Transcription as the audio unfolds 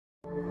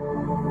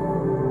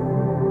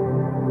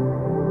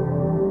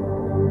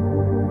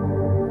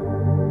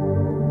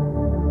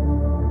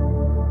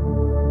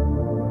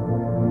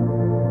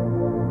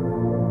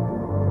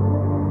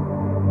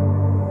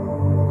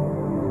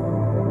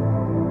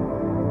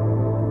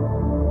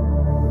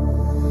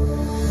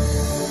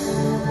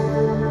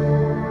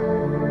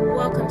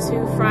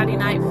Friday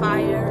Night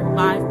Fire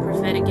live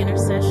prophetic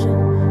intercession.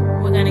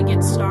 We're going to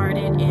get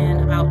started in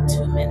about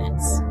 2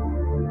 minutes.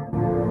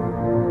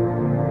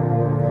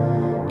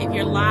 If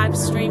you're live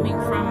streaming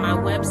from my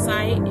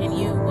website and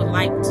you would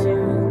like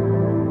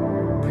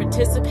to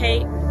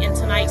participate in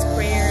tonight's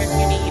prayer, if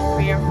you need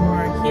prayer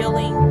for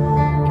healing,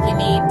 if you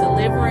need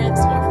deliverance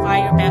or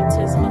fire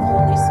baptism of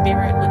Holy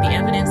Spirit with the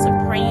evidence of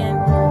praying,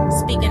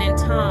 speaking in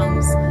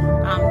tongues,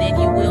 then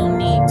you will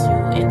need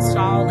to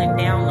install and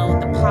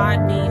download the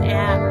Podbean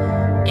app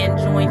and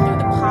join through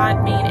the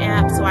Podbean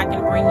app so I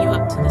can bring you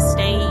up to the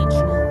stage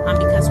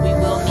because we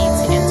will need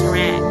to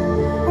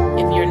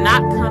interact. If you're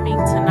not coming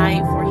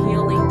tonight for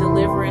healing,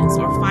 deliverance,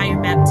 or fire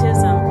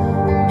baptism,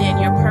 then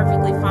you're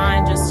perfectly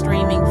fine just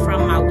streaming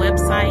from my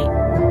website.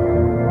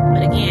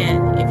 But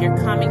again, if you're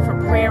coming for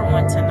prayer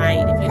on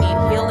tonight, if you need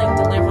healing,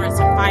 deliverance,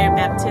 or fire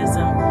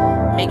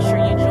baptism, make sure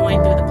you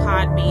join through the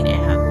Podbean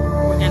app.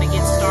 We're going to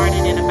get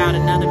started in about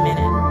another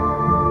minute.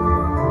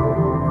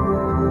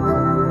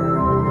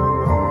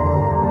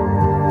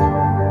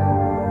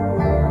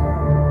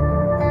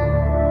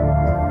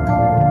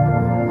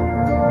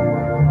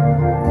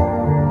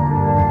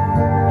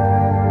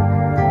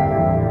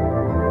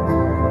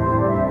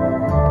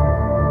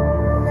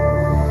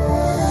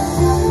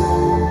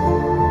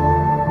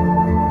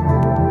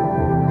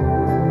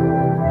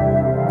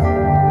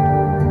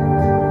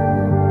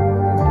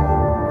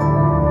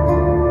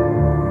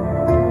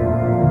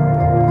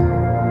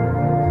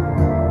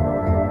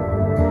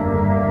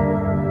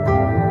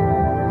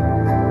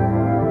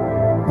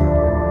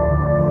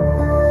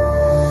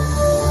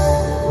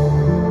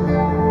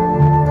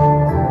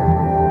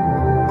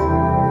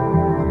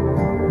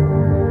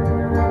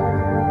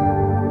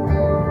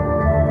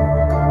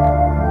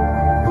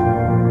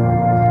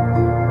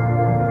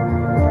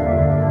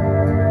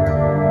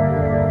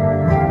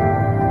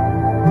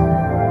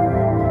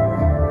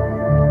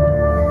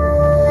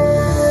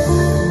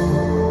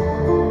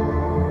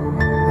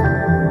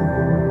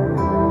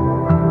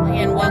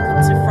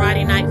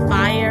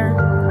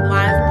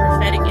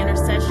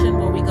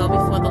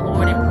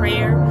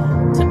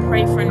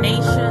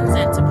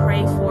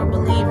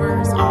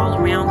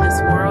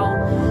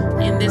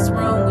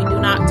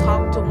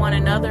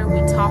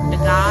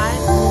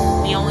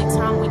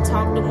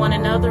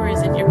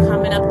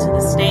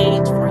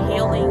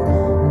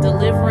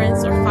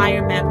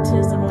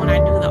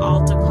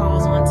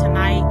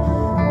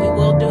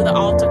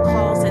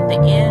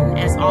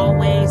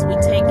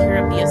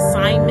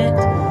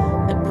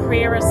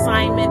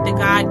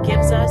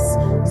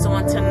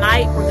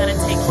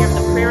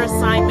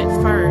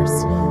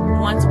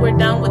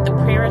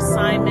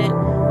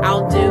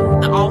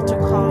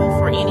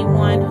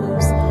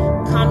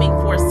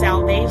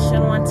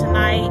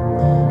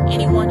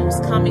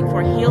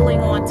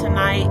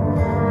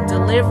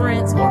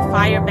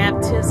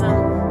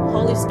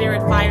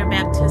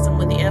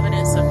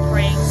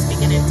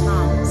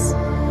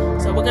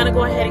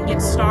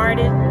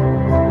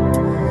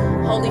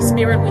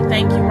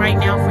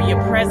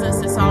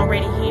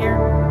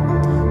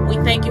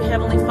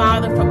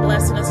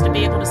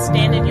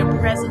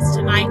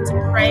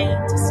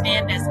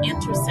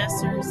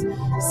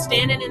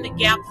 Standing in the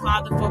gap,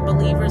 Father, for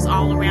believers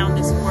all around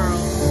this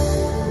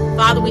world.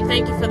 Father, we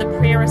thank you for the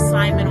prayer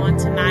assignment on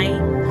tonight.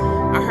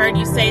 I heard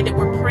you say that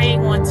we're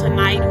praying on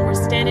tonight and we're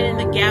standing in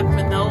the gap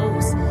for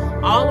those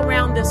all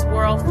around this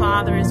world,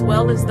 Father, as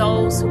well as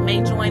those who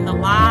may join the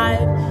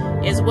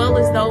live, as well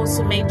as those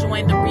who may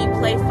join the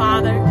replay,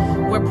 Father.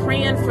 We're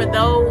praying for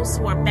those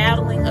who are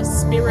battling a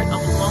spirit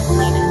of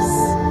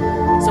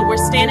loneliness. So we're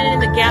standing in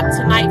the gap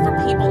tonight for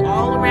people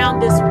all around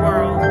this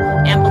world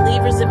and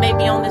believers that may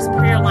be on this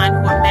prayer line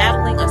who are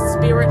battling a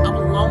spirit of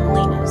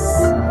loneliness.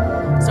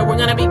 So we're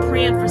going to be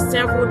praying for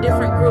several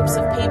different groups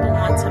of people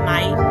on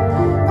tonight.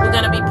 We're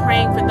going to be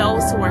praying for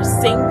those who are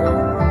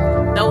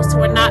single, those who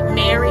are not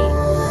married,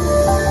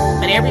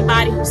 but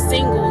everybody who's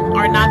single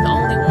are not the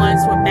only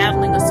ones who are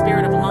battling a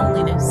spirit of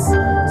loneliness.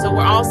 So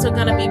we're also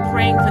going to be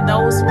praying for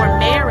those who are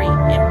married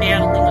and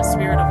battling a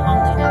spirit of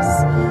loneliness.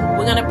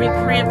 We're going to be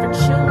praying for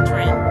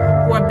children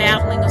who are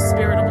battling a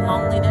spirit of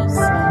loneliness.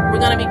 We're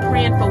going to be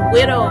praying for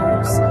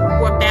widows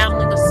who are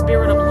battling a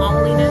spirit of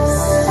loneliness.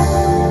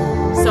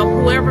 So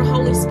whoever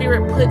Holy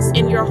Spirit puts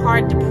in your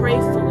heart to pray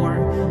for,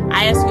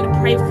 I ask you to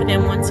pray for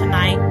them on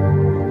tonight.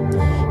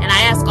 And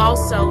I ask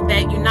also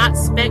that you not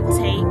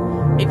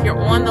spectate if you're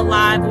on the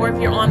live or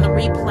if you're on the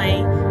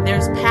replay.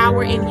 There's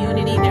power in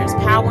unity. There's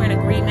power in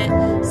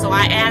agreement. So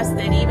I ask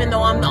that even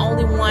though I'm the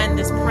only one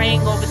that's praying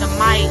praying over the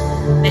mic,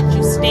 that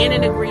you stand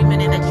in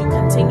agreement and that you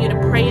continue to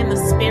pray in the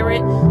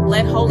Spirit.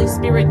 Let Holy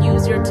Spirit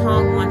use your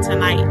tongue on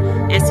tonight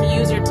as He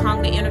used your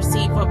tongue to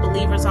intercede for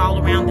believers all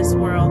around this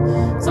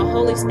world. So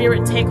Holy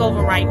Spirit, take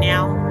over right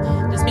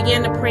now. Just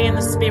begin to pray in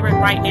the Spirit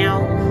right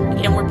now.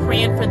 Again, we're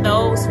praying for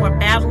those who are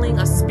battling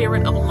a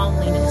spirit of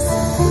loneliness.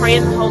 Pray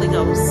in the Holy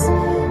Ghost.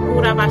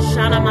 Ura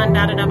bashana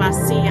mandara da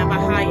basi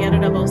abahaya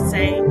da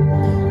bose.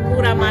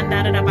 Ura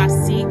mandara da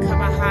basi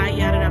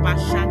kabahaya da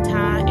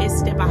bashata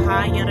este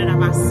bahaya da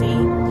basi.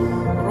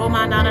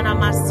 Romanana da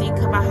masi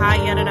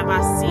kabahaya da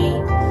basi.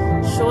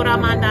 Shora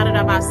mandara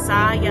da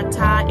basa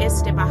yata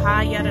este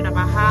bahaya da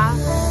baha.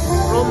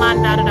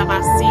 Romandara da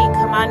basi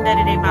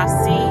kamandara de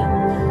basi.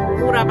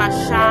 Ura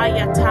basha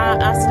yata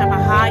asta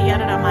bahaya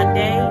da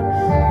mande.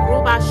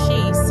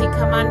 Rubashi si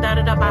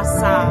kamandara da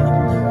basa.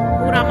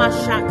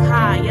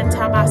 Uramashaka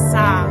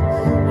yatabasa,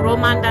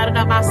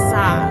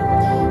 romandarabasa.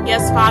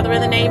 Yes, Father,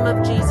 in the name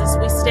of Jesus,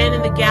 we stand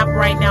in the gap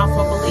right now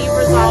for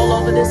believers all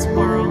over this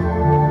world.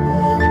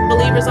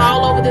 Believers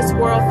all over this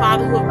world,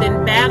 Father, who have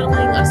been battling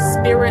a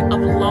spirit of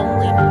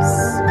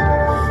loneliness.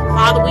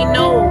 Father, we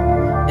know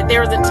that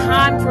there is a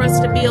time for us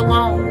to be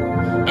alone,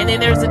 and then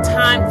there's a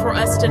time for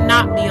us to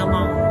not be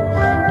alone.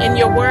 In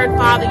your word,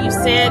 Father, you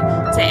said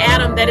to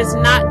Adam that it's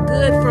not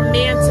good for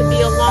man to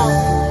be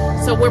alone.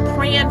 So we're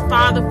praying,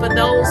 Father, for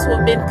those who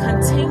have been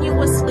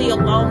continuously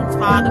alone,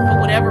 Father, for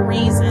whatever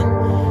reason,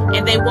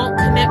 and they won't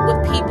connect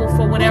with people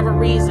for whatever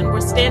reason. We're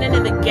standing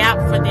in the gap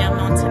for them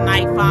on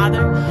tonight,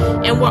 Father.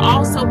 And we're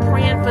also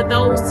praying for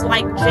those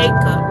like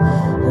Jacob,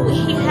 who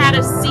he had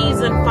a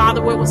season, Father,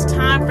 where it was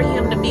time for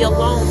him to be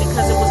alone,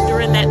 because it was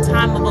during that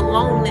time of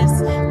aloneness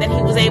that he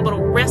was able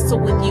to wrestle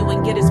with you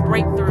and get his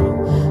breakthrough.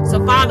 So,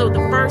 Father,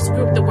 the first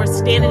group that we're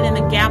standing in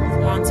the gap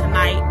for on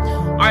tonight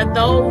are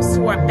those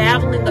who are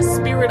battling a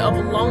spirit of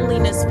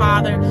loneliness,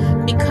 Father,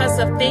 because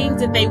of things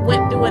that they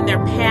went through in their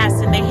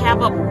past, and they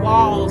have up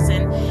walls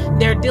and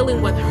they're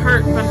dealing with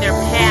hurt from their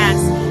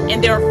past,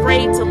 and they're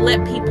afraid to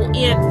let people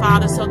in,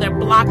 Father, so they're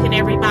blocking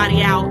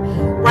everybody out.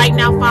 Right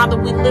now, Father,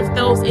 we lift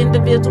those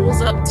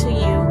individuals up to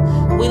you.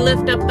 We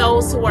lift up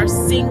those who are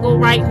single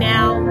right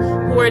now,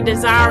 who are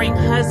desiring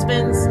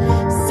husbands,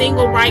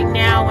 single right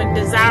now and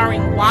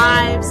desiring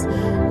wives,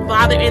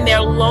 Father, and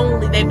they're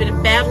lonely. They've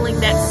been battling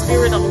that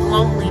spirit of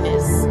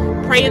loneliness.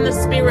 Pray in the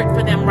Spirit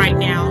for them right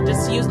now.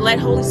 Just let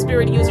Holy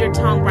Spirit use your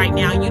tongue right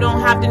now. You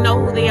don't have to know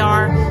who they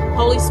are.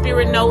 Holy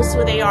Spirit knows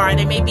who they are.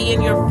 They may be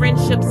in your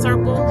friendship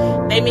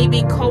circle. They may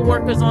be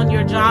co-workers on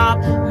your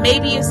job.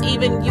 Maybe it's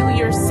even you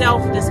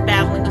yourself that's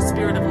battling a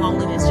spirit of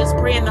loneliness. Just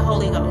pray in the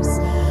Holy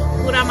Ghost.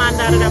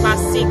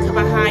 Romandarabasi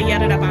kabahaya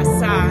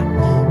rabasha,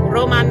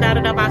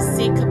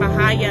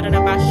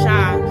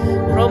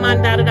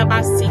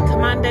 Romandarabasi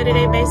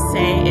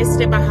kamandarebese,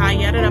 este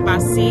bahaya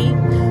rabasi,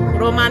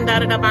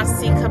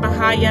 Romandarabasi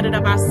kabahaya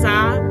rabasa,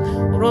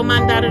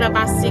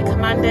 Romandarabasi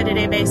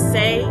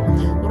kamandarebese,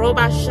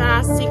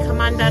 Robasha si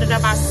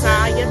kamandarabasa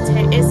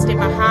yate este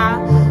baha,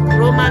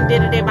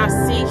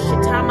 Romandarebasi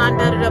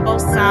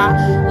shitamandarabosa.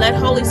 Let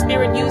Holy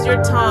Spirit use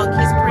your tongue.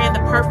 He's praying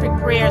the perfect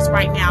prayers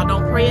right now.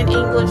 Don't pray in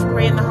English,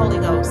 pray in the Holy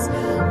Ghost.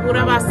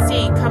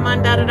 Urabasi,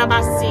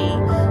 kamandarabasi,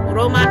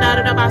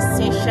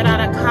 Romandarabasi,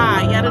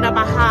 Sharaka,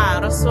 Yarabaha,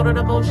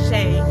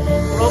 Rasoraboshe,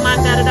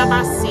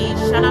 Romandarabasi,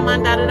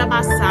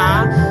 Shanamandarabasa,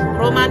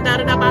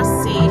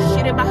 Romandarabasi,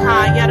 Shiribaha,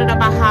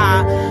 Yarabaha.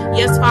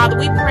 Yes, Father,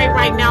 we pray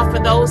right now for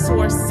those who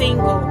are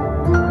single.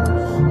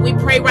 We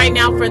pray right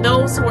now for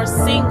those who are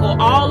single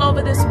all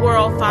over this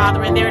world,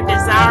 Father, and they're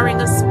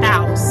desiring a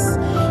spouse,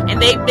 and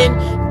they've been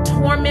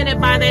tormented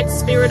by that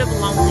spirit of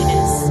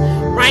loneliness.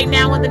 Right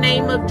now, in the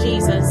name of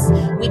Jesus,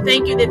 we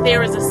thank you that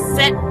there is a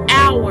set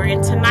hour,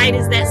 and tonight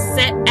is that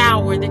set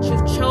hour that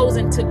you've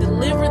chosen to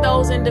deliver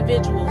those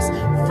individuals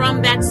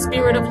from that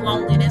spirit of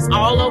loneliness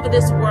all over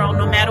this world,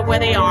 no matter where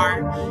they are.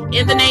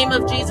 In the name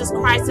of Jesus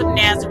Christ of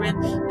Nazareth,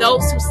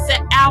 those whose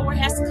set hour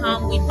has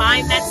come, we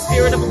bind that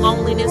spirit of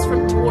loneliness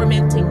from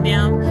tormenting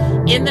them.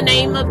 In the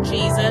name of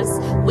Jesus,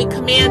 we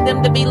command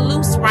them to be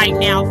loose right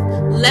now.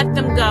 Let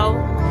them go.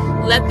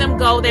 Let them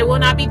go. They will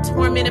not be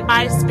tormented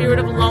by a spirit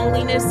of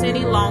loneliness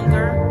any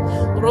longer.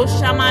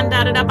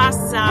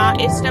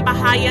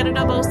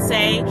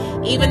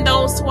 Even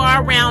those who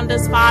are around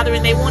us, Father,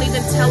 and they won't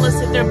even tell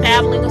us if they're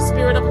battling a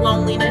spirit of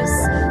loneliness.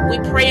 We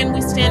pray and we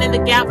stand in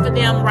the gap for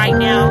them right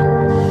now.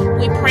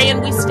 We pray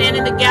and we stand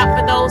in the gap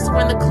for those who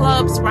are in the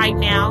clubs right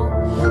now.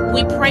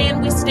 We pray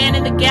and we stand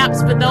in the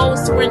gaps for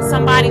those who are in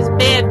somebody's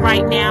bed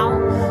right now.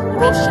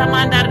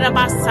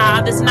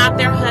 That's not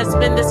their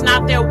husband, that's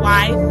not their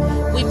wife.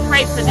 We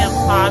pray for them,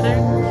 Father.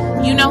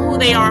 You know who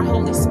they are,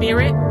 Holy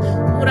Spirit.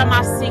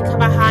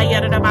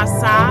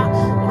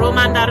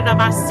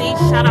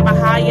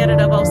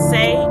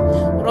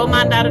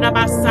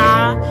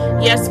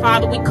 Yes,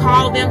 Father, we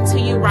call them to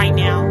you right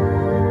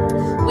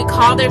now. We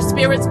call their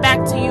spirits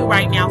back to you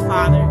right now,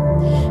 Father.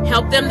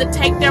 Help them to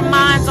take their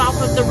minds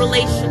off of the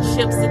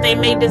relationships that they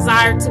may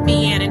desire to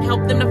be in and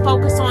help them to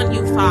focus on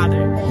you,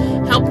 Father.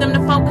 Help them to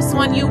focus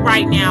on you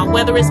right now,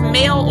 whether it's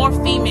male or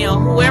female,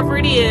 whoever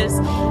it is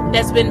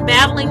that's been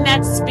battling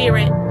that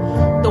spirit,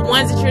 the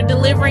ones that you're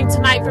delivering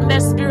tonight from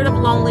that spirit of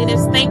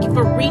loneliness. Thank you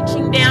for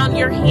reaching down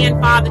your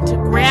hand, Father, to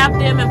grab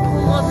them and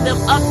pull them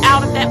up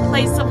out of that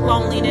place of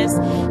loneliness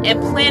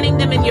and planting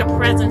them in your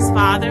presence,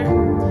 Father.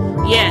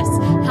 Yes,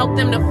 help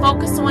them to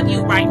focus on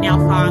you right now,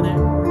 Father.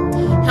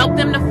 Help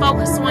them to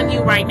focus on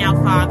you right now,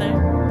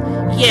 Father.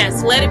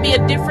 Yes, let it be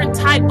a different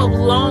type of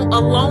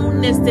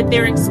aloneness that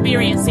they're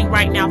experiencing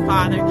right now,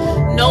 Father.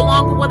 No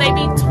longer will they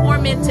be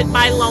tormented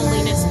by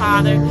loneliness,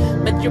 Father,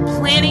 but you're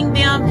planting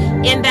them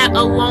in that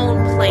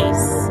alone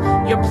place.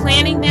 You're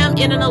planting them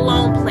in an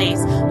alone place.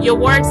 Your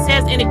word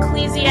says in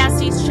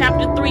Ecclesiastes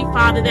chapter 3,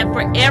 Father, that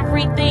for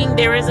everything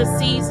there is a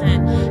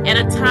season and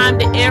a time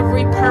to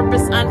every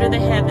purpose under the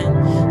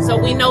heaven. So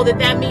we know that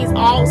that means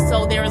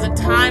also there is a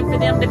time for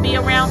them to be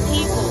around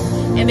people.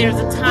 And there's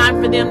a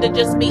time for them to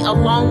just be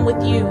alone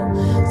with you.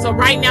 So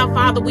right now,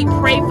 Father, we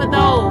pray for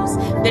those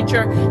that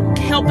you're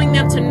helping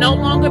them to no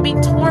longer be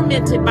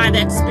tormented by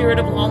that spirit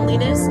of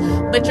loneliness,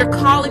 but you're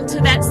calling to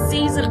that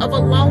season of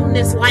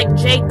aloneness like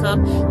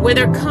Jacob, where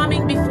they're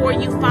coming before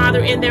you,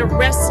 Father, and they're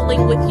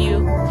wrestling with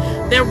you.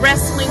 They're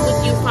wrestling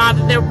with you,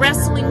 Father. They're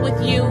wrestling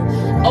with you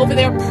over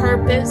their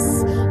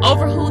purpose,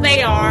 over who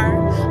they are,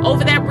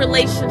 over that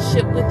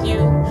relationship with you,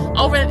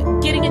 over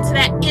getting into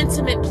that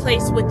intimate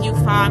place with you,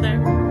 Father.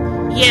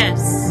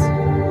 Yes.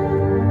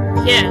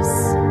 Yes.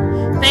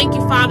 Thank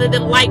you, Father,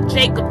 that like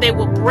Jacob, they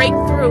will break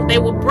through. They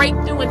will break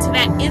through into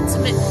that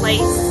intimate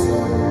place.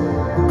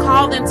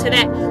 Call them to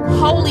that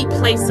holy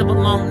place of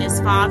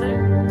aloneness,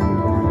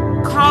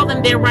 Father. Call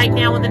them there right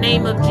now in the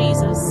name of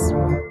Jesus.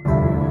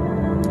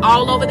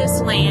 All over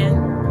this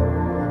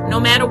land, no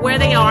matter where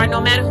they are,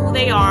 no matter who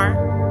they are.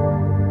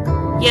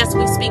 Yes,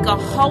 we speak a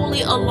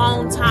holy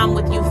alone time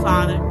with you,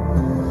 Father.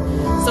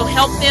 So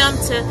help them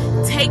to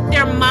take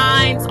their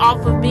minds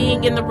off of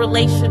being in the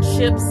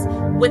relationships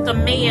with a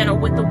man or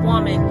with a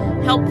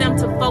woman. Help them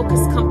to focus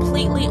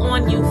completely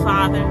on you,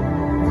 Father.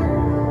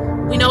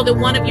 We know that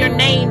one of your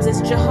names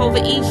is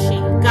Jehovah Ishi,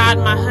 God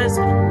my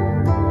husband.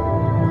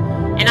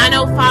 And I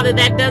know, Father,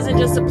 that doesn't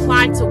just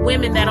apply to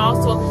women, that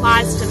also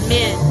applies to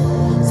men.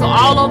 So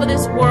all over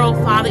this world,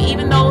 Father,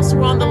 even those who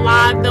are on the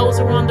live, those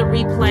who are on the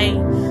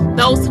replay,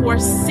 those who are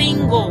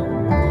single,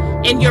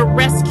 and you're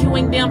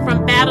rescuing them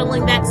from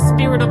battling that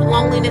spirit of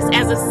loneliness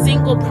as a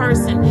single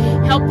person.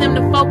 Help them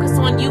to focus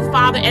on you,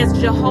 Father, as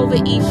Jehovah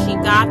Ishi,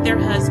 God their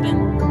husband.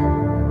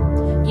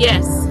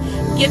 Yes,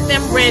 get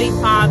them ready,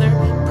 Father.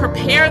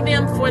 Prepare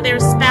them for their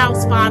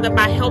spouse, Father,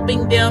 by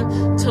helping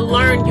them to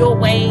learn your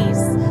ways,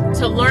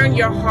 to learn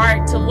your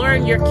heart, to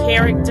learn your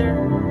character.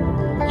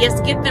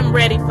 Yes, get them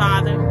ready,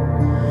 Father.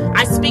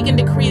 I speak and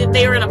decree that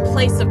they are in a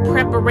place of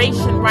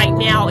preparation right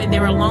now in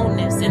their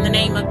aloneness in the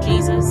name of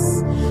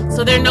Jesus.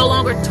 So they're no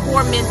longer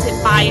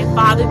tormented by it,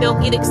 Father. They'll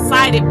get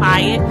excited by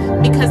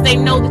it because they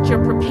know that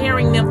you're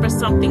preparing them for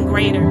something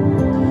greater.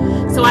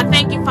 So I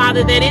thank you,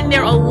 Father, that in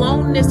their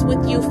aloneness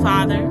with you,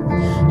 Father,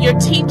 you're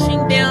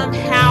teaching them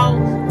how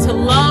to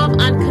love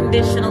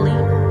unconditionally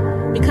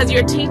because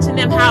you're teaching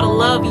them how to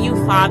love you,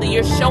 Father.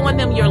 You're showing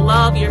them your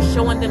love. You're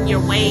showing them your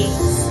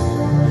ways.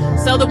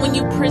 So that when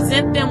you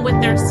present them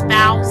with their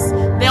spouse,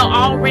 they'll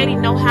already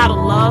know how to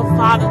love,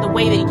 Father, the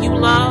way that you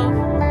love.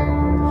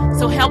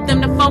 So help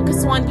them to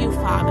focus on you,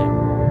 Father.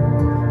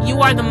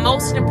 You are the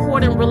most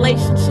important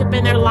relationship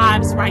in their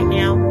lives right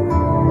now.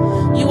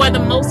 You are the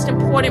most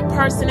important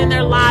person in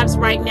their lives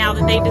right now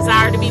that they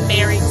desire to be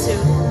married to.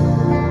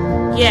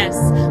 Yes,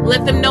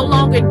 let them no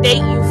longer date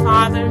you,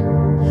 Father.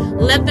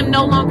 Let them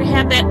no longer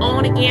have that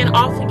on-again,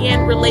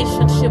 off-again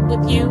relationship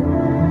with you,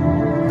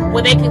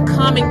 where they can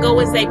come and go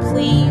as they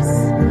please.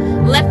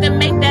 Let them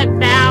make that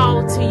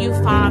vow to you,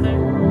 Father.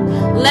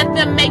 Let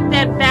them make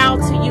that vow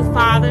to you,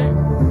 Father,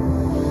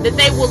 that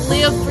they will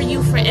live for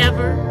you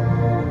forever,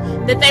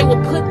 that they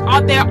will put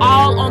their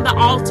all on the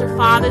altar,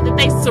 Father, that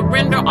they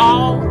surrender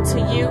all to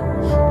you.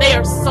 They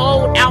are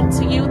sold out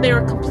to you. They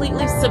are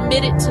completely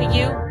submitted to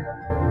you.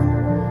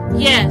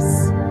 Yes,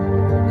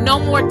 no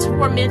more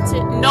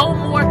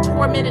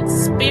tormented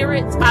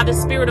spirits by the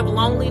spirit of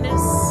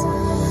loneliness.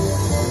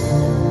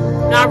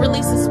 Now I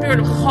release a spirit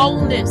of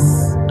wholeness,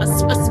 a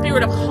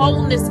spirit of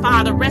wholeness,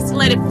 Father.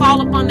 Let it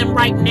fall upon them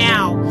right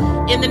now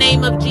in the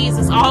name of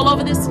Jesus all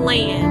over this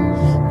land.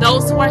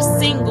 Those who are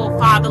single,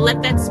 Father,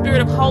 let that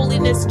spirit of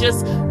holiness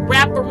just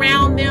wrap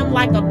around them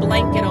like a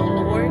blanket, oh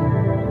Lord.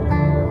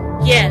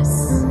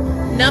 Yes,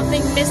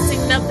 nothing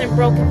missing, nothing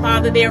broken,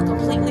 Father. They are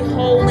completely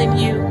whole in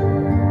you.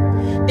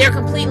 They're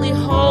completely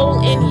whole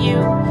in you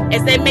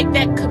as they make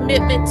that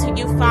commitment to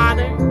you,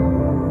 Father.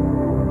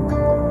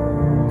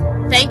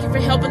 Thank you for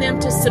helping them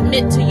to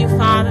submit to you,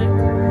 Father.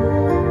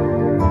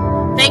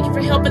 Thank you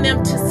for helping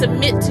them to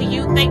submit to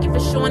you. Thank you for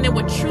showing them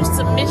what true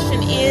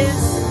submission is,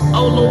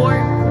 oh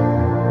Lord.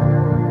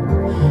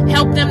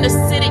 Help them to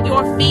sit at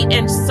your feet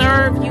and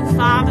serve you,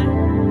 Father.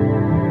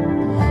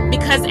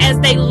 Because Because as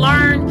they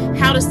learn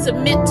how to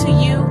submit to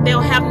you, they'll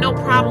have no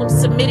problem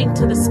submitting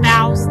to the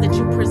spouse that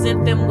you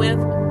present them with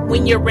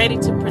when you're ready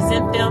to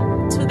present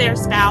them to their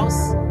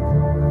spouse.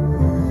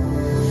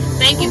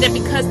 Thank you that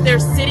because they're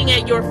sitting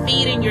at your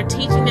feet and you're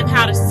teaching them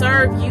how to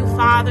serve you,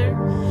 Father,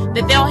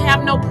 that they'll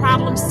have no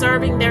problem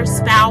serving their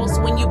spouse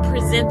when you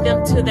present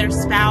them to their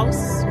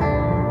spouse.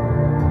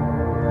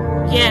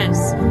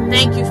 Yes,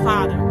 thank you,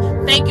 Father.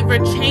 Thank you for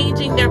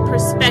changing their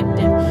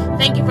perspective.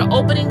 Thank you for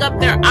opening up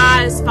their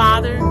eyes,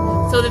 Father,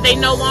 so that they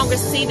no longer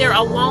see their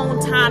alone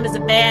time as a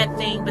bad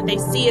thing, but they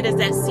see it as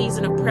that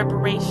season of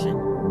preparation.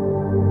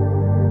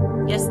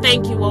 Yes,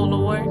 thank you, O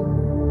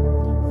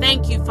Lord.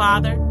 Thank you,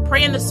 Father.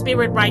 Pray in the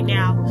Spirit right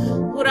now.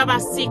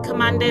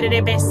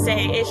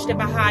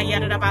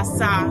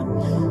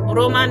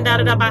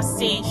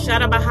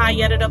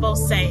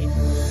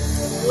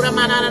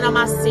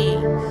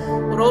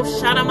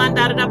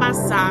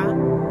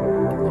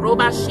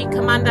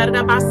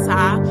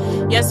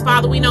 Yes,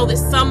 Father, we know that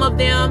some of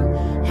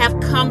them have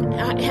come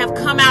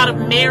out of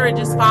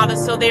marriages, Father,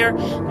 so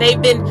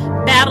they've been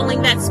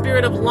battling that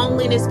spirit of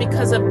loneliness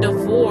because of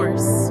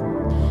divorce.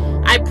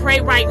 I pray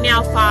right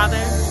now, Father,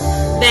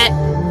 that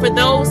for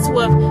those who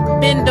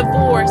have been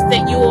divorced,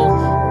 that you will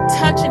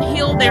touch and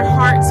heal their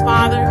hearts,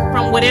 Father,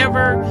 from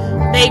whatever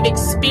they've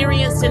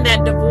experienced in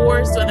that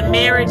divorce or the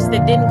marriage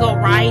that didn't go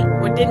right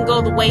or didn't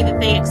go the way that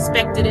they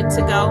expected it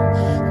to go.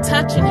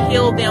 Touch and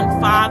heal them,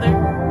 Father.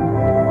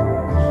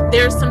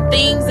 There are some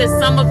things that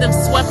some of them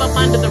swept up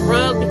under the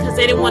rug because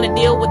they didn't want to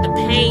deal with the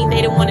pain.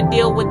 They didn't want to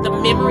deal with the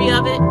memory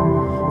of it.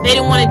 They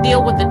didn't want to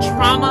deal with the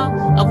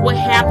trauma of what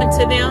happened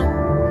to them.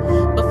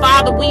 But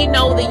Father, we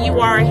know that you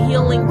are a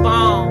healing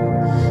balm.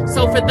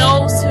 So for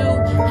those who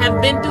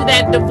have been through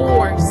that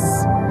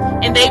divorce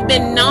and they've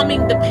been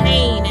numbing the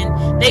pain,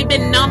 and they've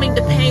been numbing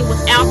the pain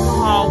with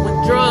alcohol,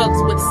 with drugs,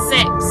 with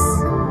sex,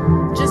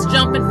 just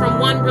jumping from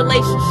one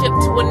relationship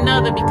to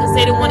another because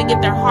they didn't want to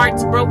get their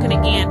hearts broken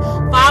again.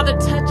 Father,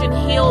 touch and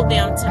heal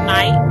them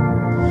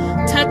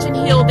tonight. Touch and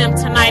heal them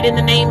tonight in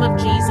the name of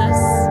Jesus.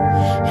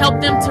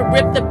 Help them to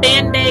rip the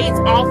band-aids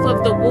off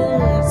of the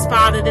wounds,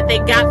 Father, that they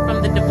got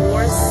from the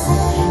divorce.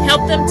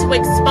 Help them to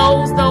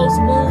expose those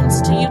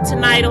wounds to you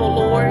tonight, oh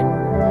Lord.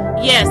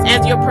 Yes,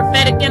 as your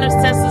prophetic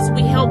intercessors,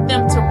 we help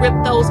them to rip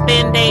those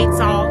band-aids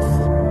off.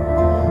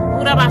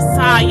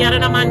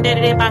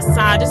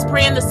 Just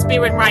pray in the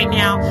Spirit right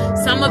now.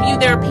 Some of you,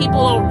 there are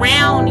people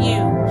around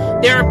you.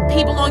 There are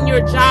people on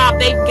your job.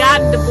 They've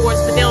gotten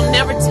divorced, but they'll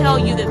never tell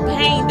you the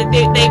pain that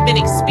they've been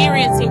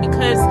experiencing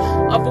because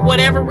of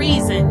whatever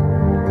reason.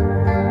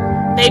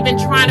 They've been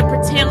trying to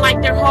pretend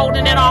like they're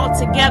holding it all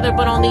together,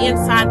 but on the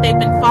inside, they've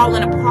been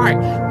falling apart.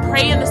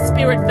 Pray in the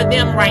Spirit for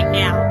them right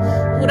now.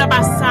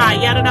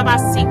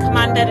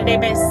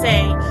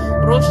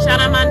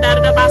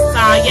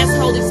 Yes,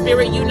 Holy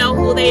Spirit, you know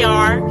who they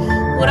are.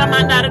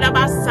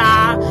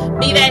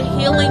 Be that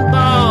healing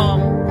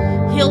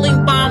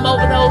balm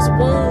over those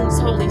wounds,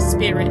 Holy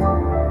Spirit.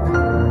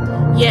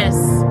 Yes,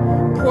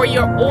 pour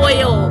your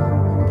oil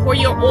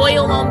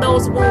on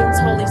those wounds,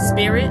 Holy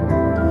Spirit.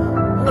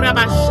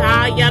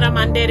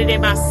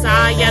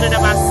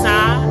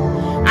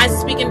 I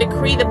speak and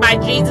decree that by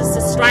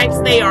Jesus' stripes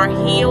they are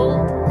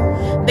healed.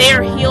 They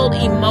are healed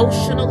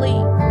emotionally.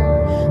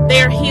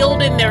 They are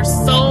healed in their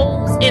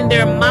souls, in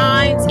their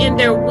minds, in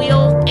their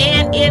will,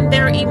 and in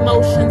their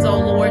emotions, oh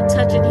Lord.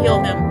 Touch and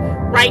heal them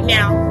right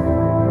now.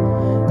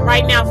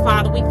 Right now,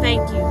 Father, we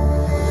thank you.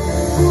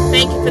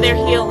 Thank you for their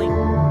healing.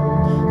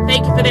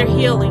 Thank you for their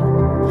healing.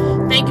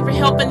 Thank you for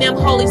helping them,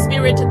 Holy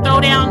Spirit, to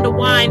throw down the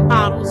wine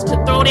bottles, to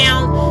throw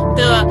down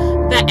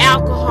the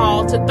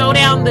alcohol, to throw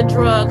down the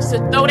drugs, to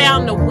throw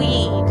down the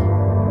weed,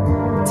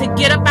 to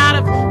get up out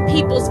of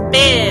people's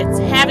beds,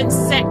 having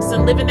sex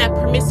and living that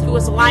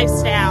promiscuous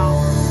lifestyle.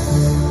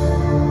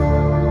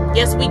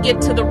 Yes, we get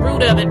to the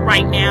root of it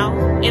right now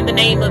in the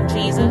name of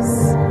Jesus.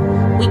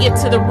 We get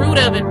to the root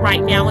of it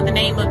right now in the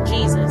name of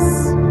Jesus.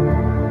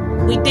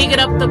 We dig it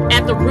up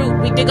at the root.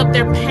 We dig up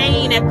their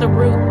pain at the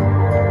root.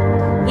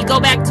 We go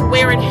back to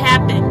where it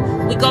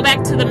happened. We go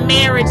back to the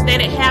marriage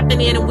that it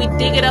happened in, and we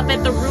dig it up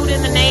at the root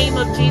in the name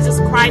of Jesus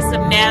Christ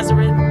of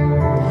Nazareth.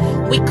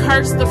 We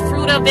curse the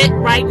fruit of it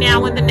right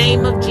now in the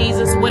name of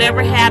Jesus,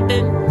 whatever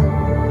happened.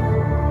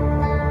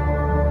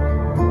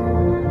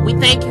 We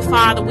thank you,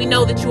 Father. We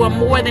know that you are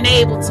more than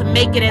able to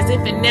make it as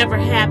if it never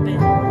happened.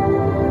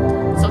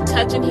 So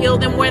touch and heal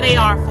them where they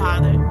are,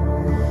 Father.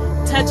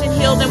 Touch and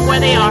heal them where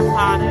they are,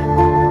 Father.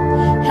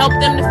 Help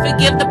them to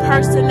forgive the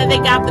person that they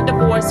got the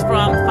divorce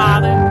from,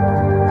 Father.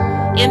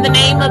 In the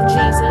name of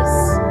Jesus.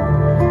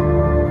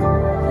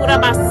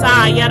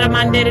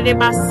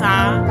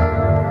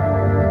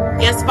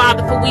 Yes,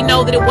 Father, for we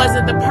know that it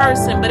wasn't the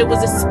person, but it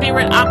was a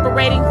spirit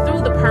operating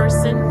through the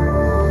person.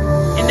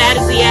 And that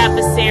is the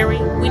adversary.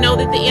 We know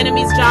that the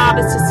enemy's job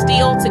is to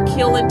steal, to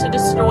kill, and to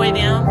destroy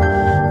them.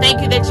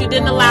 Thank you that you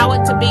didn't allow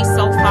it to be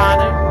so,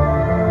 Father.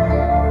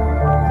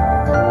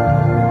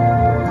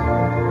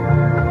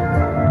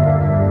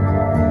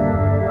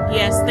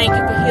 Yes, thank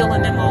you for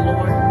healing them, oh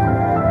Lord.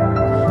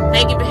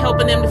 Thank you for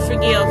helping them to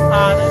forgive,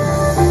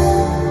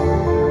 Father.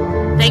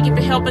 Thank you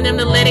for helping them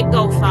to let it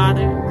go,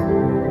 Father.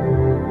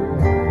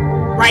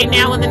 Right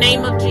now, in the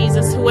name of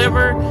Jesus,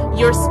 whoever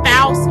your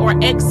spouse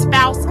or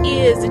ex-spouse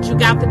is that you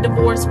got the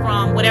divorce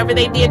from, whatever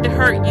they did to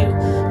hurt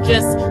you,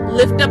 just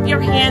lift up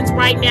your hands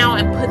right now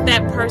and put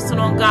that person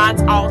on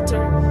God's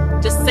altar.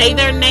 Just say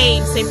their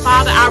name. Say,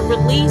 Father, I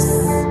release,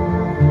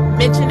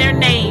 mention their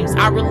names.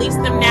 I release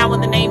them now in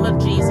the name of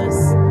Jesus.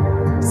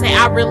 Say,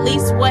 I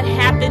release what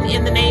happened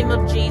in the name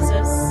of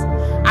Jesus.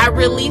 I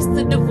release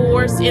the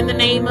divorce in the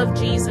name of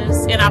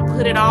Jesus, and I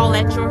put it all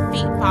at your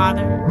feet,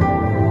 Father.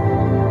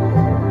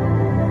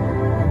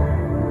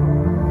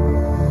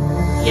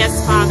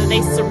 Yes, Father,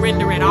 they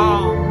surrender it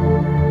all.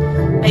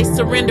 They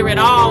surrender it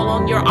all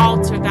on your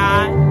altar,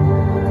 God.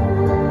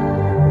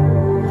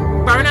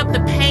 Burn up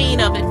the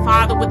pain of it,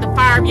 Father, with the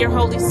fire of your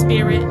Holy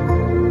Spirit.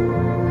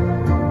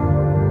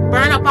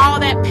 Burn up all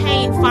that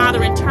pain,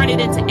 Father, and turn it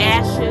into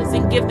ashes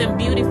and give them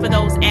beauty for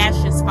those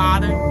ashes,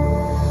 Father.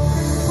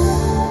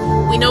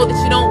 We know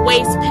that you don't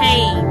waste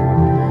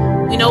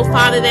pain. We know,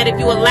 Father, that if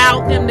you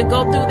allowed them to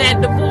go through that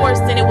divorce,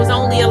 then it was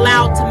only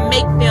allowed to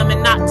make them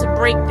and not to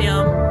break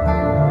them.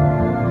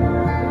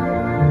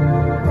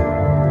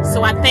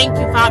 So I thank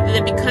you, Father,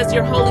 that because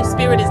your Holy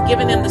Spirit has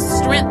given them the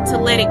strength to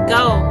let it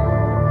go,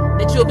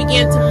 that you'll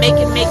begin to make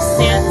it make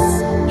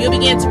sense. You'll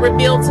begin to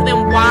reveal to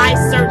them why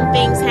certain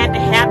things had to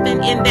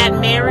happen in that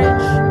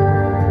marriage.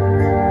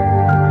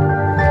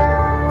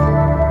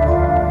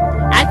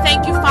 I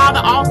thank you,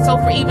 Father, also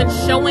for even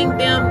showing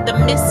them the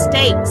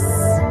mistakes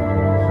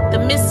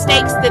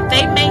that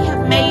they may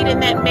have made in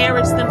that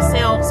marriage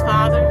themselves,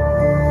 Father.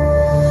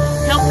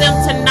 Help them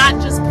to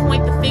not just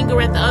point the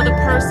finger at the other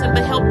person,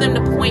 but help them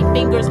to point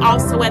fingers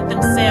also at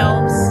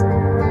themselves.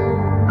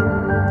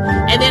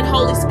 And then,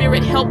 Holy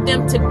Spirit, help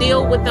them to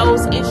deal with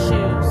those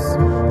issues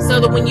so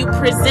that when you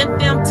present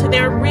them to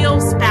their real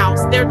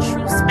spouse, their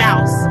true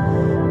spouse,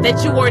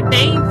 that you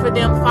ordained for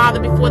them, Father,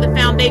 before the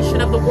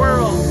foundation of the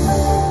world.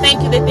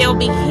 Thank you that they'll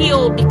be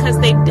healed because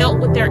they've dealt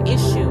with their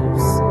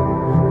issues.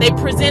 They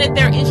presented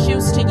their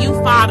issues to you,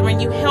 Father, and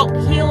you helped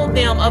heal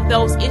them of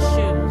those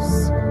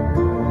issues.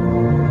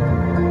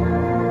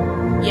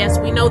 Yes,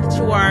 we know that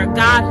you are a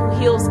God who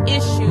heals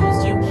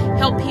issues. You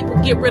help people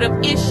get rid of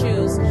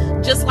issues,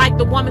 just like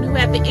the woman who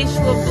had the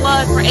issue of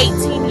blood for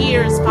 18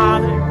 years,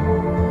 Father.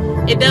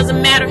 It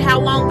doesn't matter how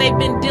long they've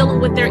been dealing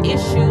with their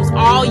issues.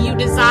 All you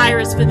desire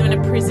is for them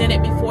to present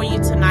it before you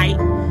tonight.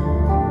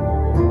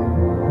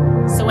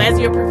 So as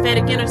your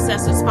prophetic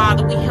intercessors,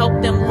 Father, we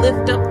help them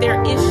lift up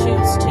their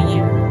issues to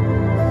you.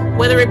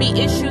 Whether it be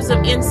issues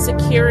of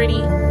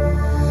insecurity,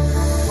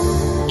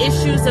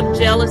 issues of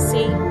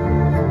jealousy,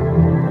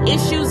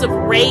 issues of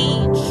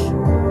rage,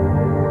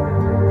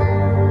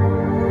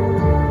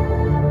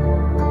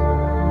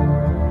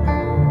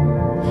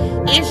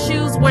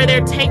 issues where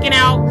they're taking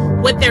out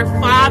what their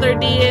father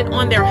did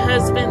on their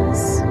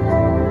husbands,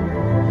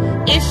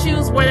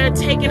 issues where they're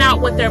taking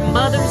out what their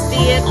mothers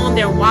did on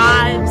their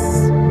wives.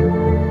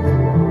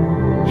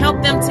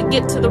 Help them to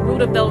get to the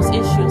root of those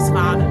issues,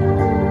 Father.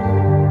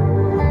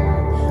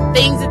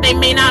 Things that they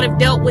may not have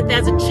dealt with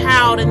as a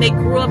child and they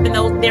grew up in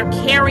those, they're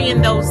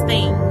carrying those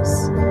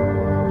things.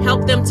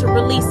 Help them to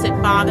release it,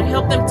 Father.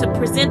 Help them to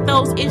present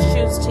those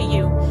issues to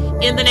you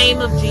in the name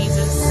of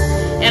Jesus.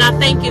 And I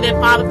thank you that,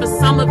 Father, for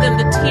some of them,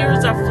 the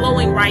tears are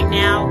flowing right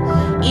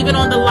now, even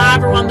on the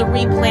live or on the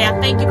replay. I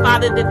thank you,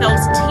 Father, that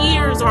those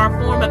tears are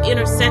a form of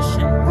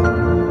intercession.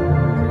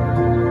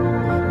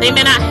 They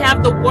may not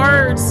have the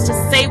words to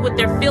say what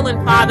they're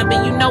feeling, Father,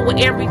 but you know what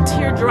every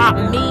teardrop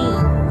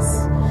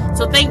means.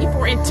 So thank you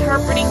for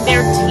interpreting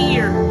their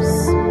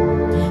tears.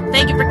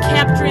 Thank you for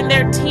capturing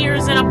their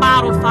tears in a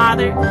bottle,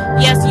 Father.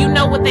 Yes, you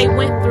know what they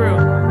went through.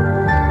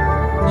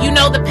 You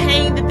know the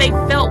pain that they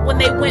felt when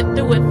they went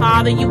through it,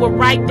 Father. You were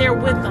right there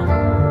with them.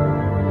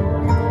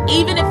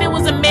 Even if it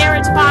was a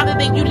marriage, Father,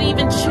 that you didn't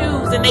even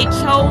choose, and they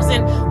chose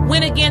and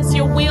went against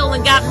your will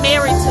and got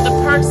married to the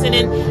person,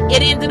 and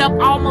it ended up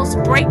almost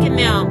breaking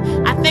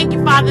them. I thank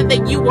you, Father,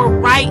 that you were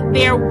right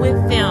there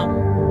with them.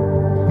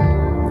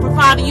 For,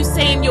 Father, you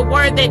say in your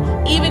word that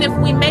even if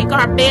we make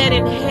our bed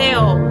in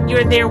hell,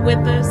 you're there with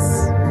us.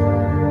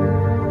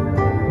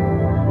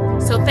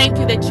 So thank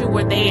you that you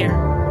were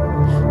there.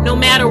 No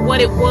matter what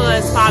it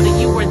was, Father,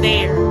 you were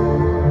there.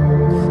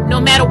 No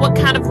matter what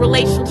kind of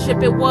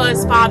relationship it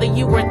was, Father,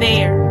 you were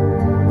there.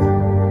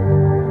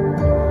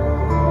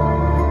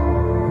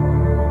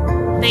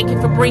 Thank you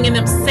for bringing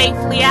them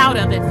safely out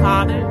of it,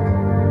 Father.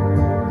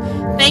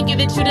 Thank you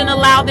that you didn't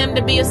allow them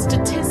to be a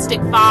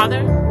statistic,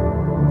 Father.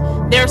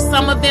 There are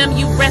some of them,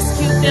 you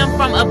rescued them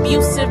from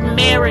abusive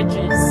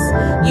marriages.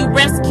 You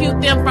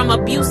rescued them from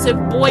abusive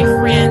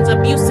boyfriends,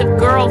 abusive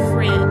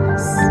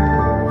girlfriends.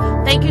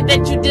 Thank you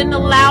that you didn't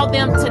allow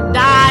them to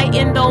die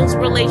in those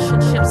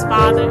relationships,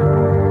 Father.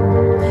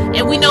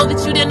 And we know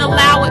that you didn't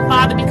allow it,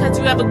 Father, because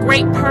you have a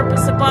great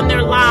purpose upon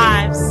their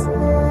lives.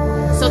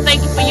 So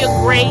thank you for your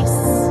grace.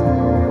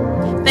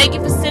 Thank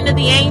you for sending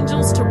the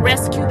angels to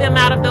rescue them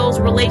out of those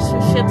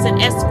relationships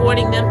and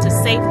escorting them to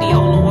safety,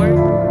 oh Lord.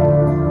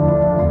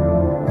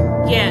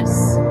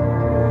 Yes.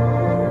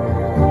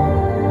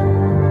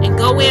 And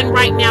go in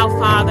right now,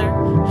 Father.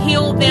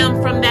 Heal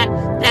them from that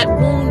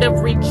wound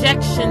of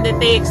rejection that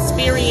they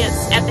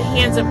experienced at the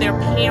hands of their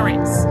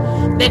parents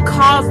that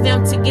caused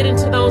them to get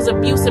into those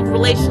abusive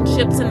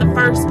relationships in the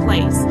first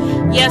place.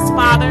 Yes,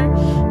 Father,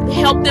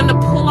 help them to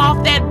pull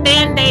off that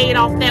Band-Aid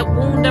off that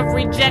wound of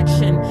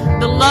rejection,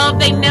 the love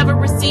they never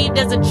received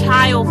as a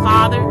child,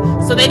 Father.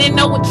 So they didn't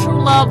know what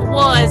true love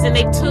was, and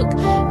they took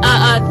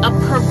a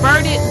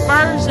perverted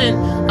version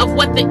of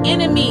what the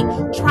enemy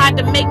tried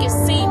to make it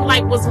seem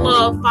like was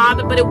love,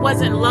 Father, but it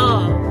wasn't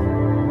love.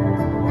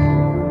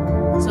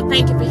 So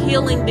thank you for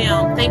healing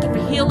them. Thank you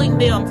for healing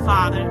them,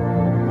 Father.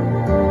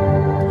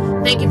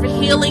 Thank you for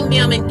healing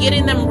them and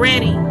getting them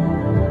ready.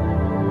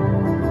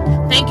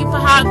 Thank you,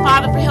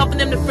 Father, for helping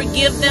them to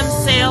forgive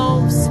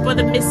themselves for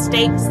the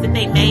mistakes that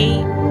they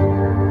made.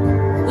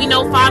 We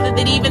know, Father,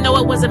 that even though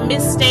it was a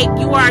mistake,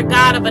 you are a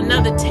God of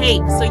another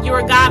take. So you're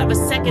a God of a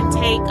second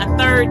take, a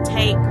third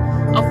take,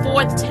 a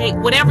fourth take,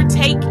 whatever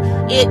take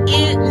it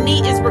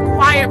is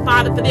required,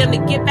 Father, for them to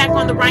get back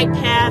on the right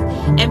path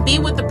and be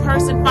with the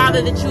person,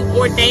 Father, that you've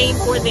ordained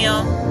for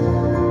them.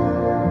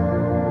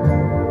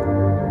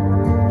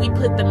 We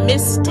put the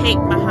mistake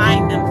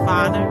behind them,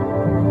 Father,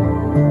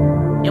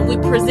 and we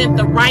present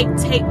the right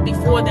take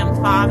before them,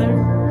 Father,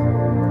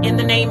 in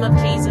the name of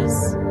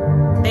Jesus.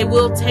 They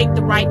will take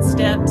the right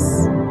steps,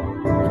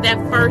 with that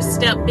first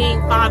step being,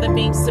 Father,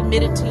 being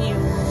submitted to you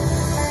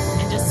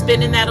and just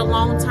spending that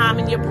alone time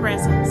in your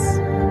presence.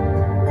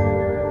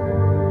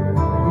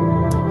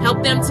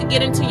 Help them to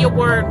get into your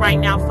word right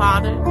now,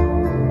 Father.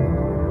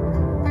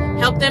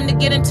 Help them to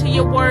get into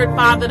your word,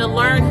 Father, to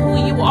learn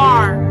who you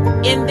are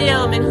in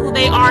them and who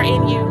they are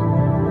in you.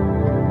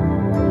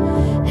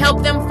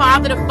 Help them,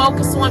 Father, to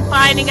focus on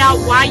finding out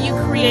why you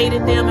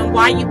created them and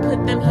why you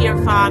put them here,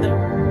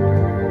 Father.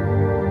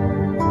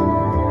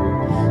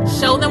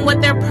 Show them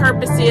what their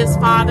purpose is,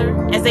 Father,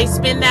 as they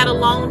spend that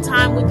alone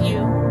time with you.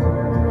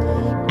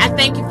 I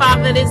thank you,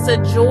 Father, that it's a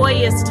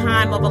joyous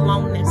time of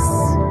aloneness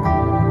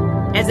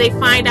as they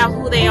find out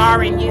who they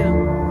are in you.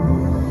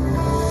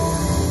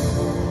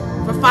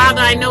 For, Father,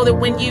 I know that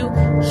when you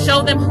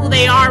show them who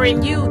they are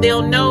in you,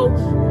 they'll know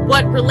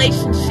what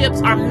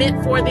relationships are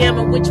meant for them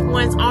and which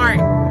ones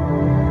aren't.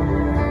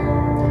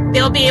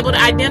 They'll be able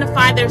to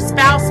identify their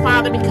spouse,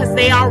 Father, because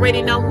they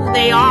already know who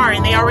they are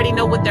and they already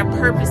know what their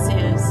purpose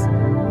is.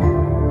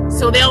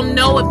 So they'll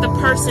know if the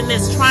person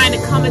that's trying to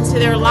come into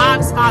their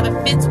lives, Father,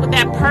 fits with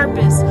that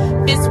purpose,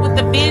 fits with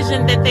the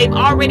vision that they've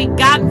already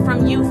gotten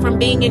from you from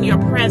being in your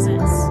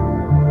presence.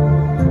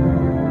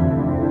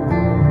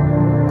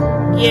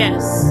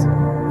 Yes.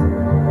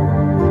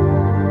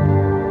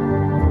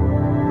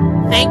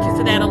 Thank you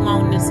for that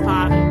aloneness,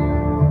 Father.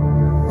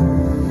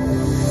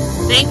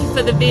 Thank you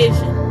for the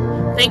vision.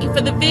 Thank you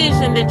for the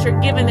vision that you're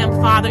giving them,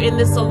 Father, in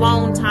this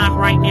alone time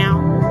right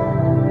now.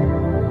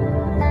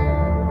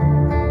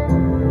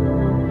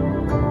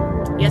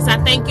 Yes, I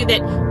thank you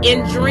that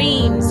in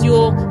dreams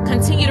you'll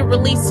continue to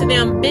release to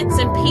them bits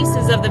and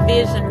pieces of the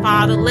vision,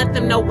 Father. Let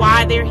them know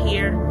why they're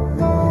here.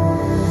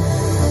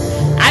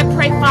 I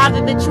pray,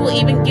 Father, that you will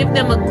even give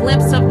them a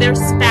glimpse of their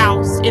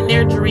spouse in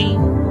their dream.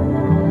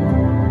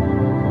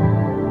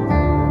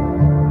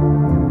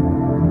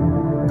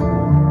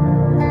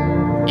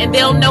 And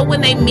they'll know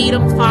when they meet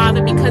them,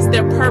 Father, because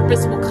their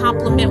purpose will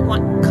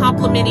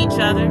complement each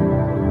other.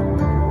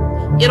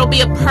 It'll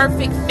be a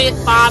perfect fit,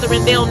 Father,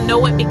 and they'll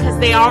know it because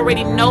they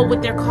already know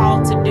what they're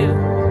called to do.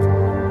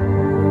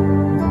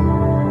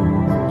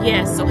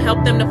 Yes, so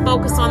help them to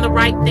focus on the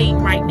right thing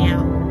right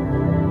now.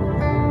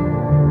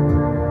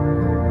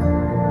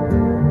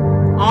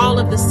 All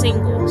of the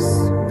singles,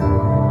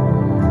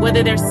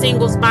 whether they're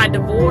singles by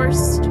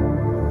divorce,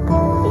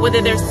 or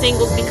whether they're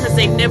singles because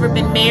they've never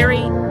been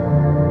married,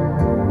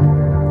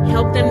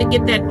 help them to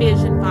get that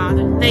vision,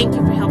 Father. Thank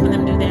you for helping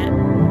them do that.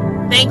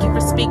 Thank you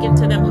for speaking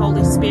to them,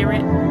 Holy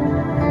Spirit.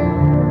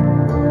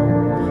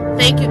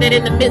 Thank you that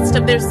in the midst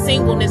of their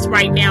singleness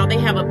right now, they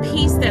have a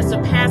peace that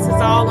surpasses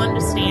all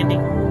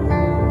understanding.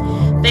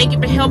 Thank you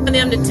for helping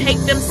them to take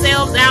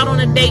themselves out on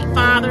a date,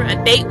 Father, a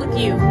date with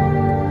you.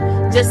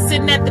 Just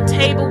sitting at the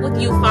table with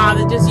you,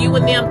 Father, just you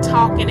and them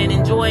talking and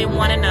enjoying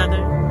one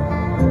another.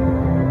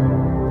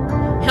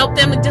 Help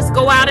them to just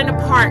go out in the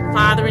park,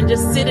 Father, and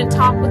just sit and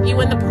talk with you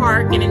in the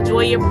park and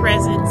enjoy your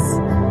presence.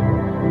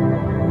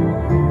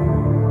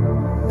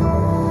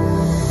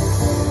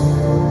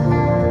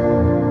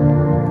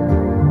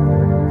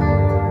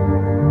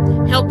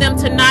 Help them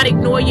to not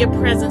ignore your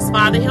presence,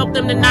 Father. Help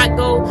them to not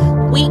go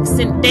weeks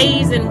and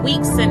days and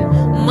weeks and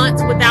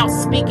months without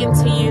speaking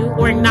to you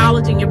or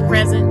acknowledging your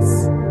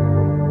presence.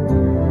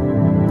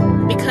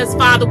 Because,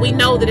 Father, we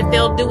know that if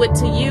they'll do it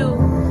to you,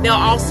 they'll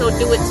also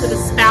do it to the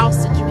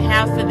spouse that you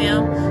have for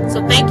them.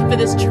 So thank you for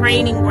this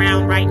training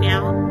ground right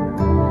now.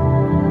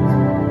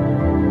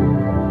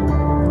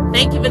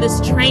 Thank you for this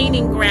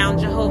training ground,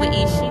 Jehovah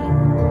Ishi.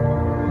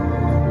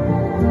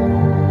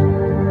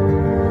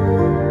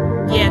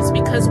 Yes,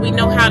 because we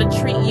know how to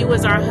treat you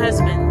as our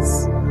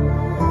husbands.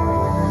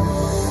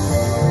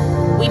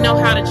 We know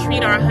how to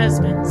treat our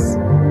husbands.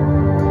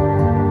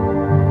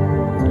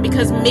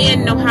 because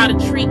men know how to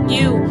treat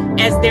you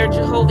as their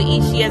Jehovah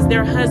Ishi, as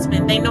their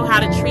husband. They know how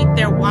to treat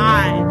their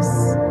wives.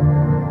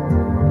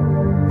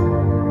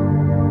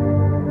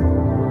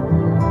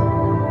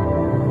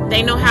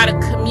 They know how to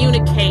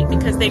communicate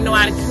because they know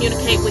how to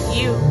communicate with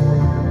you.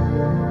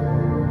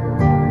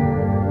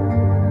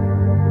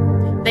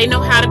 They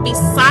know how to be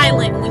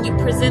silent when you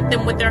present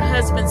them with their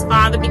husbands,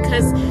 Father,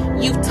 because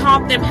you've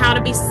taught them how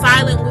to be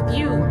silent with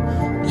you.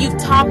 You've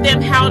taught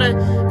them how to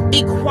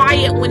be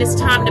quiet when it's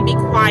time to be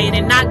quiet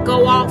and not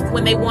go off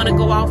when they want to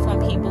go off on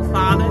people,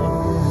 Father.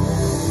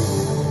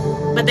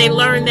 But they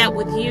learn that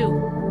with you.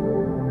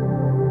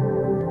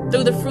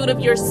 Through the fruit of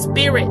your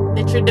spirit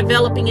that you're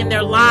developing in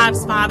their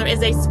lives, Father, as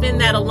they spend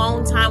that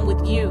alone time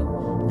with you.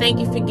 Thank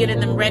you for getting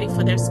them ready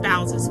for their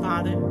spouses,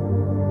 Father.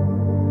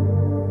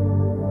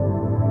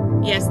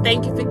 Yes,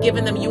 thank you for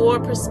giving them your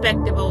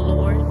perspective, O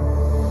Lord.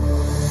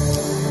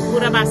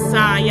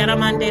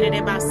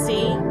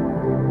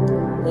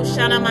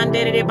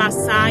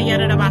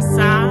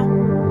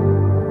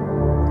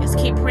 Let's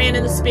keep praying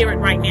in the spirit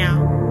right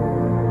now.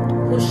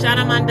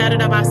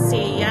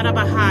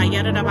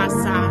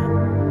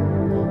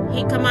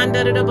 He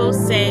commanded the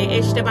Bose,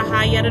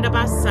 Eshtabahaya the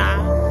Basa,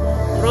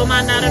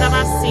 Romana the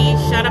Basi,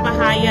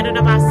 Shadabahaya the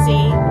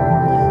Basi,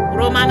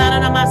 Romana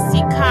the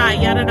Masika,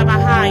 Yada the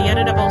Baha,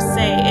 Yada the Bose,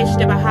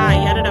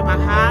 Eshtabahaya, Yada the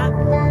Baha,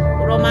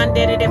 Roman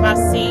de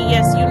Basi.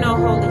 Yes, you know,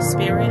 Holy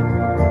Spirit.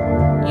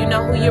 You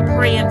know who you're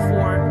praying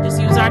for. Just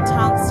use our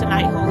tongues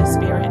tonight, Holy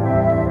Spirit.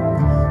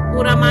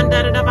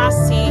 Uramanda the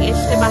Basi,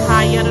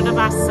 Eshtabahaya, Yada the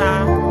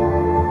Basa,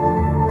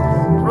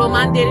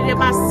 Roman de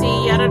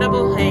Basi, Yada the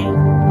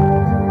Bohe.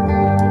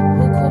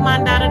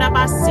 Mandara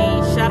basi,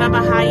 shara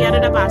bahaya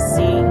da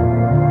basi,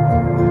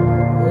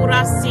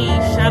 urasi,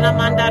 shana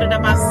mandara da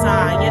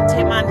basa,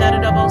 yete mandara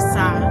da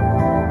bosa.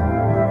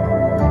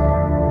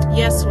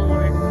 Yes,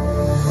 Lord.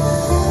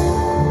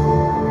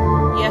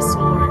 Yes,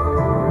 Lord.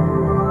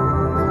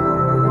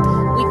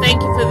 We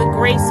thank you for the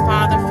grace,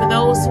 Father, for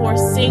those who are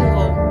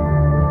single,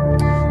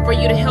 for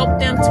you to help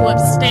them to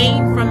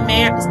abstain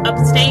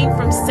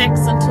from sex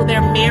until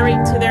they're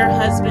married to their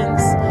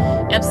husbands.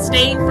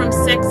 Abstain from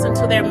sex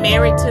until they're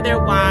married to their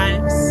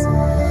wives.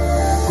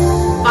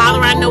 Father,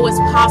 I know it's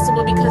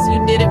possible because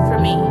you did it for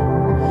me.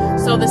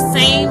 So the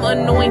same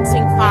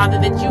anointing, Father,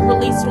 that you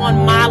released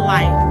on my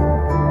life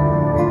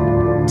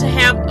to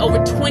have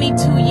over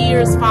 22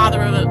 years, Father,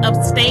 of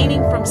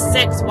abstaining from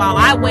sex while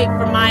I wait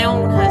for my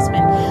own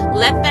husband.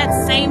 Let that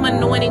same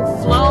anointing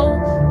flow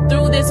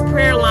through this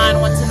prayer line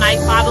on tonight,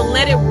 Father.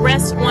 Let it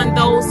rest on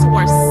those who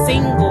are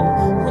single,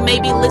 who may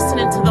be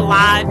listening to the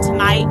live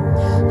tonight.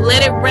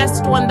 Let it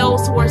rest on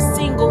those who are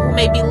single, who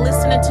may be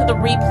listening to the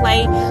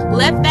replay.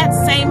 Let that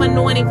same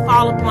anointing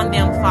fall upon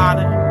them,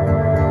 Father.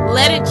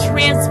 Let it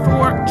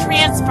transfer.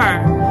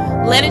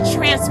 Let it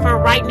transfer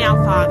right now,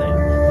 Father.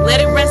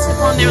 Let it rest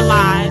upon their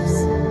lives.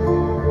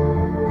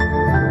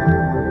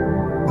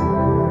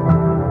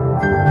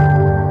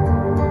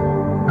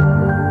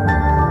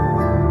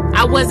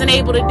 I wasn't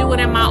able to do it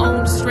in my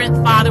own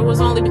strength, Father. It was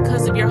only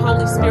because of your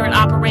Holy Spirit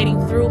operating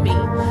through me.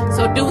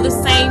 So do the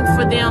same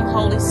for them,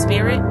 Holy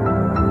Spirit.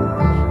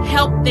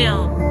 Help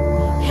them.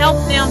 Help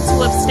them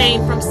to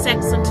abstain from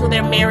sex until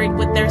they're married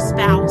with their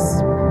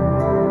spouse.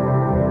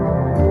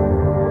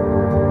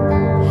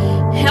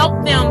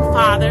 Help them,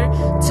 Father,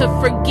 to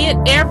forget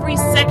every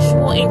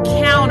sexual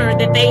encounter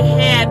that they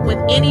had with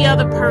any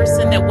other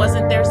person that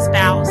wasn't their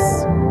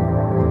spouse.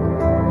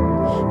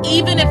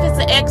 Even if it's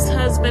an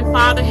ex-husband,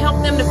 Father,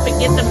 help them to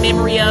forget the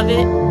memory of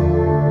it.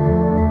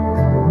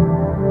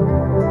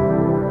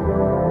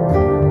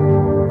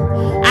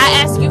 I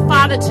ask you,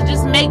 Father, to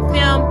just make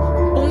them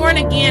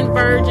born-again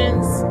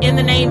virgins in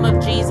the name of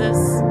Jesus.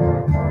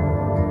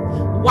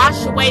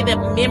 Wash away the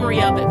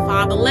memory of it,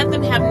 Father. Let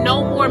them have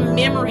no more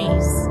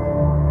memories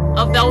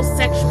of those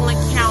sexual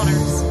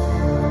encounters.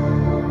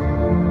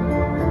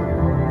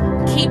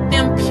 Keep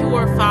them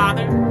pure,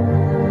 Father.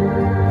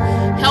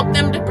 Help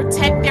them to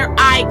protect their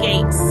eye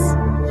gates,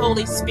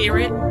 Holy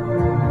Spirit,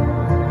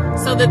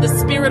 so that the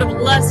spirit of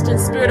lust and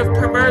spirit of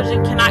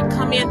perversion cannot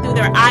come in through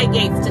their eye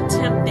gates to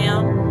tempt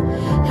them.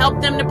 Help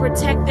them to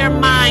protect their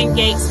mind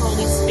gates,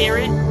 Holy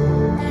Spirit.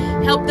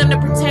 Help them to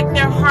protect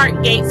their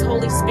heart gates,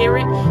 Holy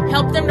Spirit.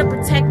 Help them to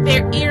protect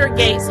their ear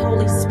gates,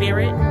 Holy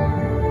Spirit.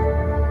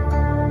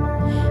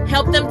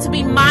 Help them to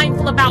be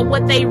mindful about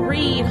what they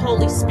read,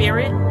 Holy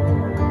Spirit.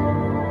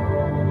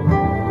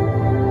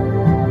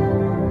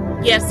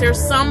 Yes, there's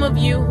some of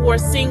you who are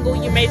single.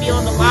 You may be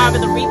on the live or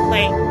the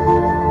replay.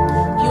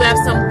 You have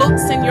some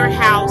books in your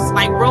house,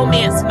 like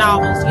romance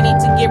novels. You need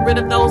to get rid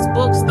of those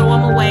books, throw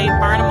them away,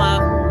 burn them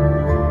up.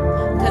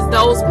 Because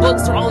those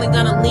books are only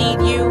going to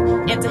lead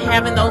you into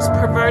having those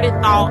perverted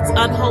thoughts,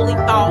 unholy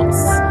thoughts.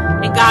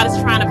 And God is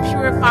trying to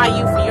purify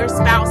you for your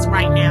spouse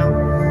right now.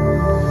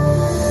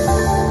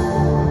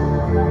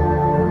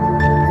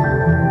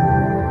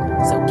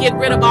 So get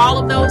rid of all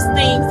of those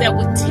things that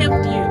would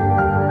tempt you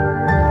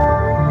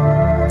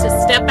to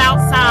step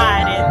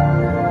outside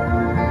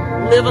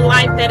and live a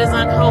life that is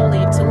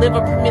unholy, to live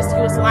a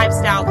promiscuous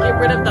lifestyle. Get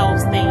rid of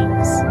those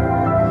things.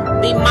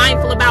 Be Be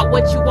mindful about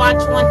what you watch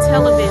on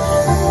television.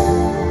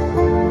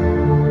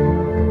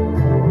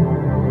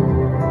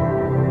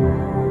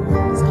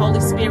 His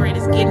Holy Spirit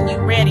is getting you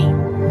ready.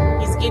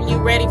 He's getting you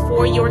ready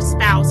for your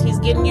spouse. He's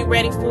getting you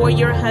ready for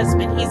your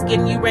husband. He's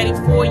getting you ready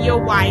for your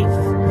wife.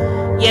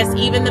 Yes,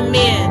 even the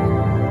men.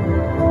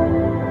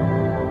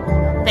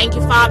 Thank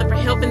you, Father, for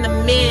helping the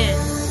men.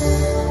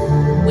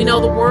 We know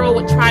the world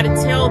would try to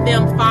tell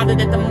them, Father,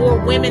 that the more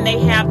women they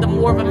have, the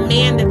more of a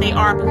man that they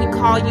are. But we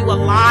call you a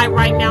lie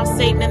right now,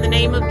 Satan, in the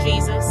name of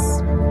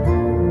Jesus.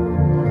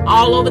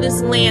 All over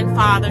this land,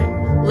 Father,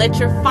 let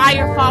your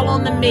fire fall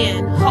on the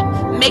men.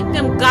 Make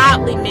them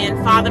godly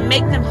men, Father.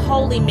 Make them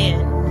holy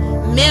men.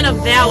 Men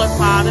of valor,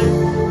 Father.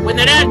 When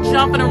they're not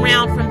jumping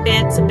around from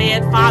bed to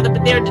bed, Father,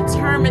 but they're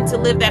determined to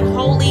live that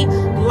holy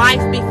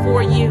life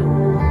before you.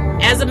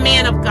 As a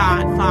man of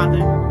God, Father.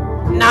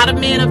 Not a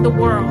man of the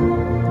world.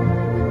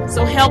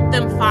 So help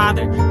them,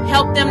 Father.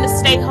 Help them to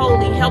stay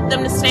holy. Help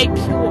them to stay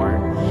pure.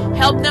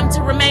 Help them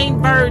to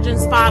remain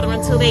virgins, Father,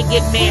 until they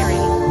get married.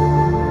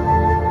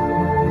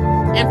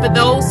 And for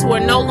those who are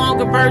no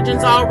longer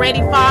virgins already,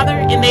 Father,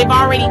 and they've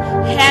already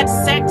had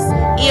sex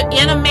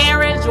in a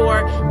marriage,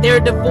 or they're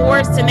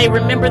divorced and they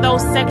remember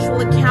those sexual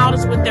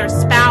encounters with their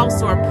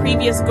spouse or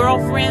previous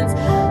girlfriends,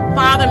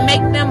 Father,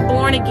 make them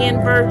born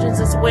again virgins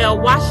as well.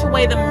 Wash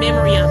away the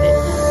memory of it.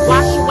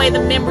 Wash away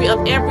the memory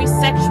of every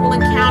sexual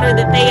encounter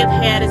that they have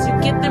had as you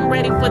get them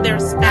ready for their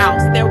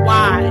spouse, their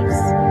wives.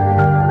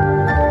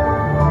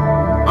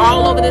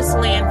 All over this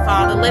land,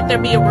 Father, let there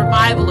be a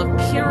revival of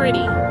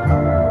purity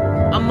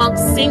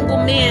amongst single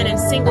men and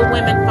single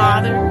women,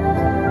 Father.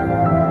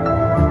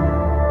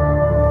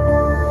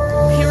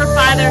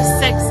 Purify their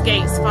sex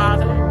gates,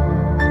 Father.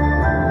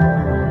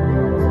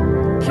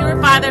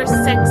 Purify their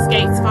sex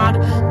gates,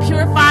 Father.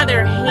 Purify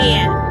their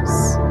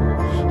hands.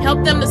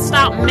 Help them to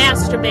stop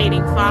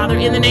masturbating, Father,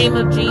 in the name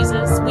of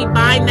Jesus. We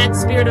bind that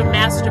spirit of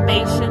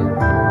masturbation.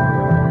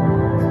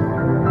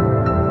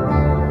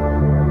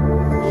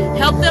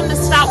 Help them to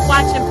stop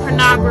watching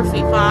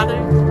pornography, Father.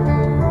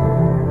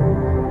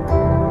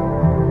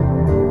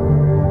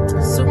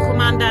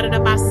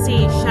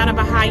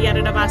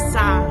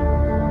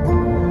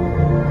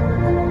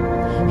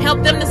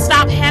 Help them to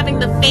stop having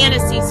the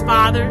fantasies,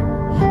 Father,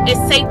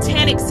 and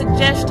satanic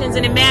suggestions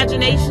and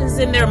imaginations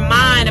in their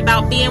mind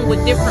about being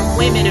with different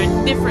women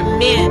or different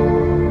men.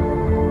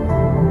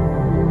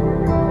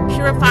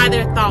 Purify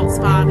their thoughts,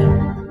 Father.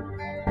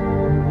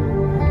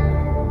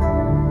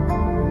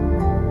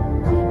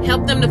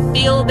 Help them to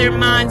fill their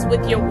minds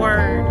with your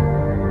word.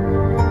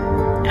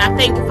 And I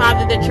thank you,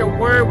 Father, that your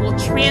word will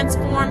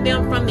transform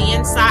them from the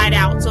inside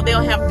out, so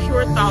they'll have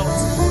pure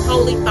thoughts,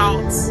 holy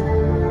thoughts.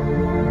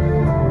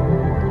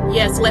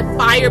 Yes, let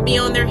fire be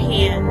on their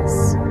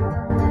hands.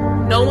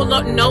 No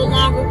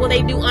longer will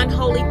they do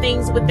unholy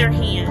things with their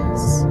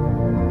hands.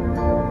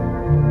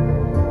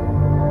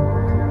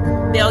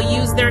 They'll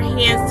use their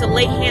hands to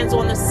lay hands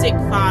on the sick,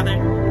 Father.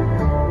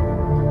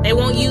 They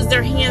won't use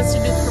their hands to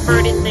do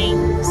perverted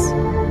things.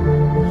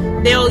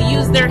 They'll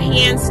use their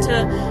hands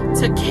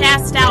to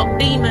cast out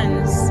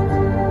demons,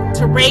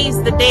 to raise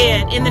the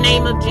dead in the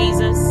name of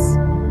Jesus.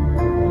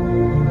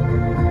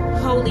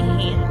 Holy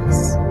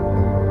hands.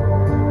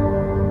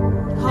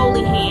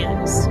 Holy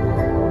hands.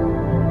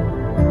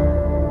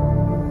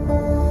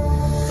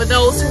 For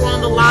those who are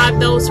on the live,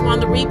 those who are on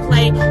the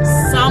replay,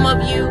 some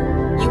of you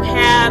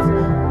have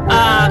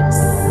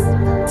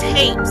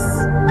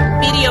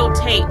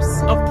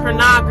videotapes of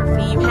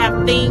pornography. You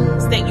have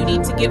things that you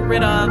need to get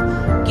rid of.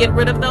 Get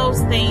rid of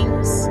those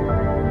things.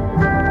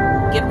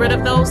 Get rid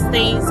of those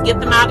things. Get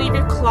them out of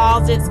your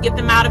closets. Get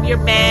them out of your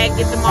bag.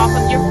 Get them off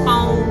of your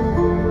phone.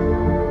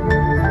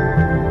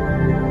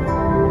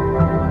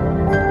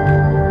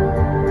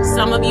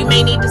 Some of you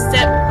may need to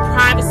set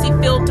privacy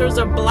filters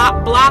or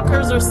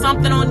blockers or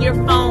something on your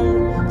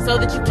phone so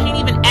that you can't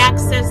even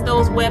access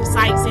those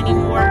websites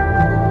anymore.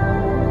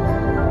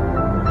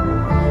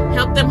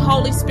 Help them,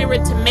 Holy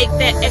Spirit, to make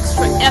that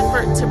extra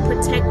effort to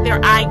protect their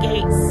eye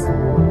gates,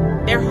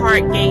 their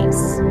heart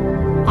gates,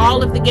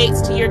 all of the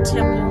gates to your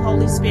temple,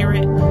 Holy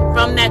Spirit,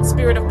 from that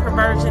spirit of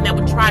perversion that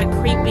would try to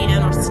creep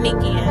in or sneak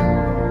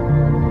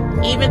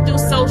in. Even through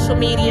social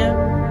media.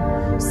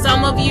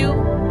 Some of you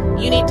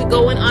need to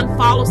go and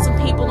unfollow some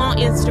people on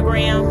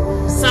Instagram.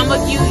 Some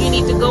of you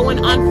need to go and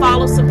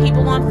unfollow some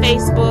people on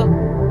Facebook.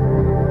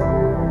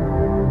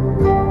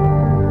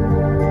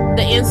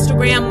 The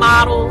Instagram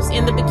models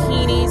in the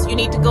bikinis, you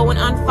need to go and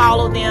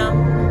unfollow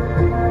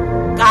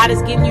them. God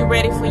is getting you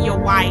ready for your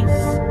wife.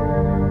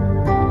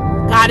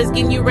 God is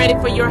getting you ready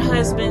for your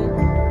husband.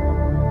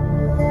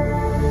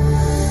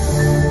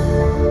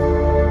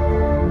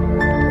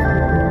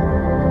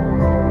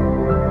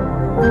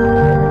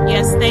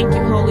 Yes, thank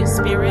you, Holy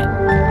Spirit.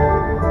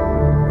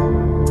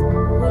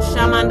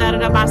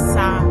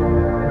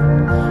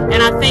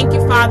 And I thank you,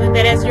 Father,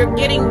 that as you're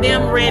getting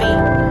them ready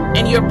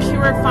and you're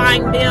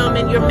purifying them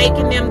and you're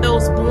making them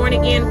those born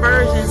again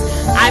virgins,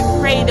 I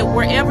pray that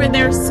wherever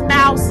their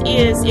spouse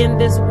is in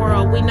this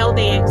world, we know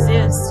they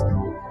exist.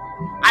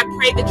 I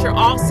pray that you're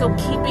also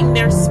keeping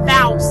their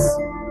spouse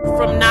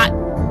from not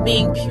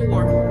being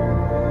pure.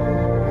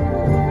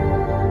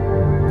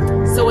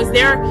 So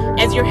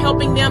as you're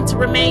helping them to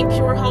remain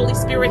pure, Holy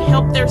Spirit,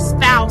 help their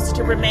spouse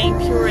to remain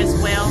pure as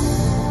well.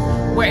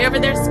 Wherever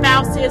their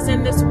spouse is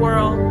in this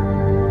world,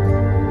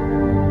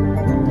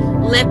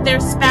 let their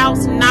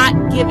spouse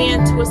not give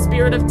in to a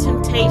spirit of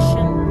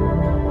temptation,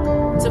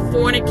 to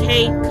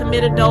fornicate,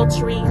 commit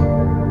adultery,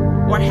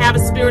 or have a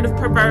spirit of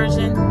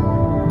perversion.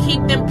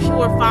 Keep them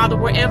pure, Father,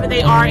 wherever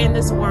they are in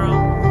this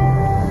world.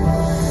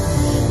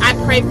 I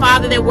pray,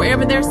 Father, that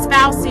wherever their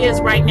spouse is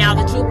right now,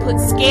 that you'll put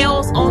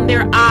scales on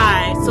their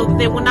eyes so that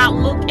they will not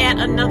look at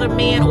another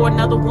man or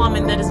another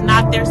woman that is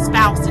not their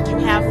spouse that you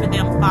have for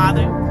them,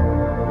 Father.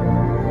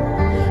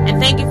 And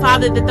thank you,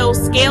 Father, that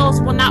those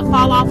scales will not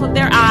fall off of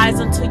their eyes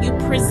until you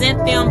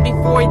present them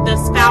before the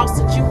spouse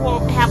that you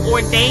have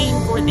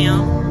ordained for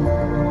them.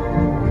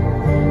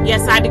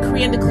 Yes, I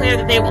decree and declare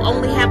that they will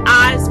only have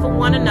eyes for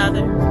one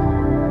another.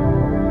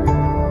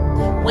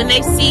 When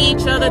they see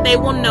each other, they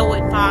will know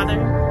it,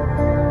 Father.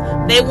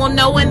 They will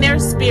know in their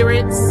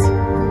spirits.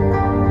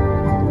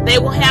 They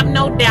will have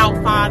no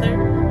doubt, Father,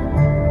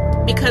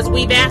 because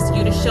we've asked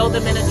you to show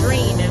them in a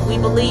dream, and we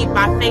believe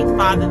by faith,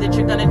 Father, that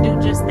you're going to do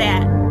just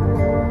that.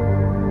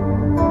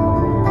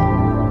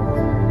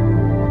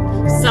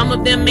 Some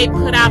of them may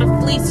put out a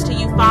fleece to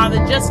you, Father,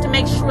 just to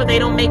make sure they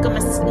don't make a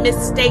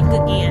mistake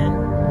again.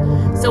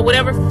 So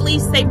whatever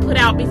fleece they put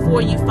out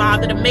before you,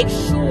 Father, to make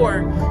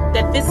sure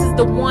that this is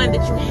the one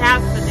that you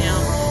have for them,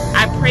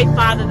 I pray,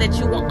 Father, that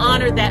you will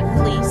honor that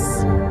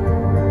fleece.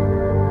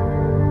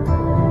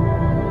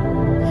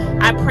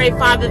 I pray,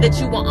 Father, that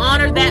you will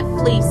honor that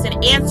fleece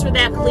and answer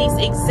that fleece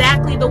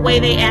exactly the way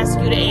they ask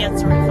you to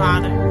answer it,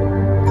 Father.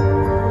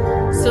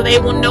 So they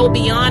will know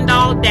beyond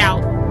all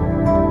doubt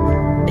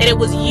that it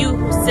was you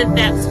who sent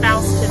that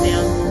spouse to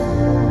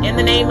them. In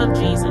the name of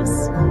Jesus.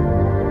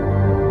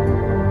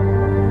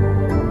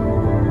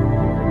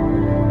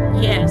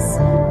 Yes,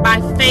 by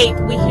faith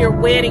we hear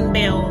wedding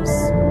bells.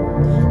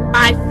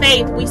 By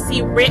faith, we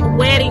see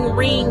wedding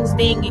rings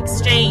being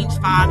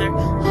exchanged, Father.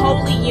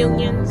 Holy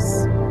unions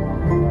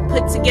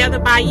put together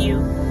by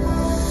you.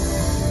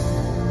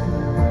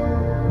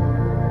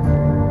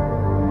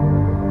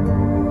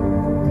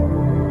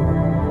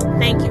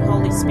 Thank you,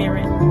 Holy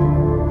Spirit.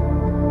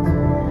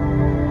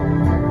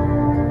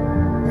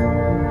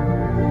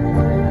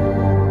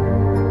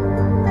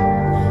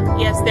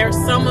 Yes, there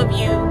are some of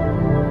you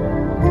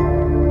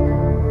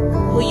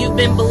who you've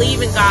been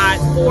believing God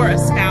for a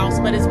spouse,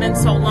 but it's been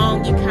so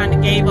long you kind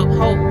of gave up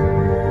hope.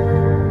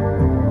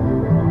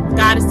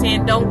 God is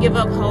saying, don't give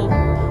up hope.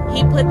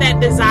 He put that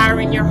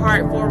desire in your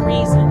heart for a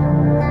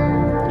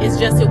reason. It's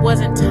just it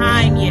wasn't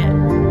time yet.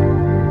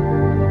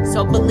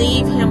 So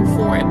believe him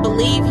for it.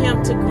 Believe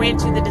him to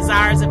grant you the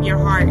desires of your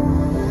heart.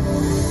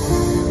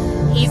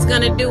 He's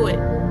going to do it.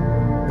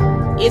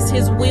 It's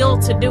his will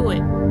to do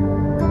it.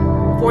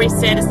 For he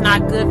said it's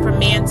not good for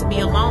man to be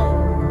alone.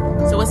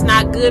 So it's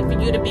not good for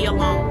you to be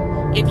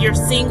alone. If you're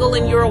single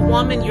and you're a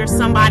woman, you're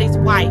somebody's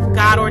wife.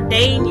 God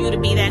ordained you to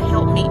be that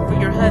helpmeet for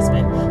your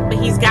husband. But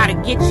he's got to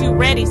get you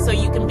ready so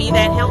you can be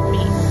that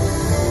helpmeet.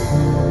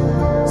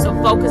 So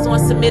focus on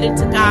submitting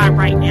to God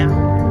right now.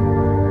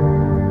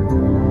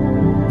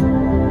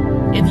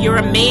 If you're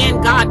a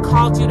man, God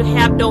called you to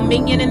have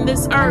dominion in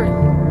this earth.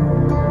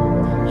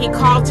 He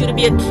called you to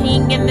be a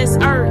king in this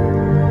earth.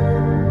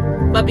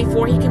 But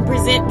before he can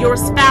present your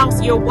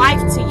spouse, your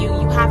wife to you,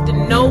 you have to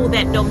know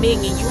that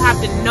dominion. You have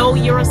to know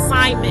your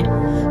assignment.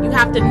 You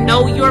have to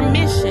know your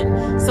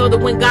mission so that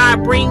when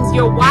God brings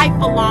your wife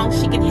along,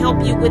 she can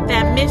help you with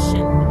that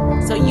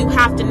mission. So you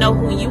have to know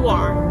who you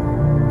are.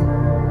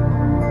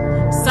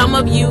 Some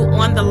of you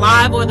on the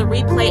live or the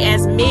replay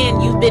as men,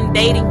 you've been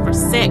dating for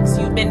sex.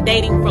 You've been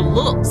dating for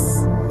looks.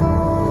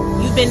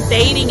 You've been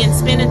dating and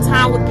spending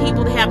time with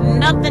people that have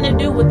nothing to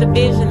do with the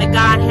vision that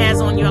God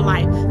has on your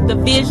life, the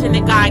vision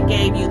that God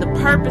gave you, the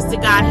purpose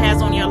that God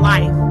has on your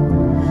life.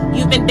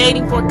 You've been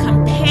dating for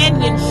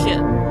companionship.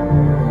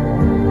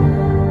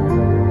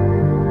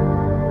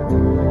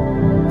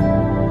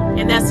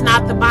 And that's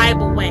not the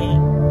Bible way.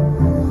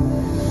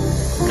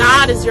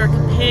 God is your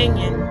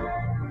companion.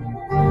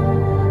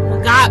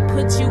 When God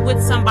puts you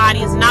with somebody,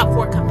 it's not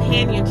for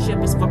companionship,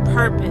 it's for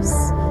purpose.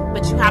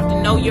 But you have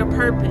to know your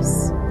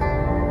purpose.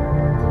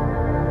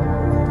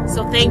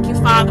 So thank you,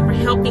 Father, for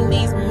helping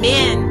these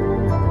men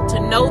to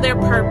know their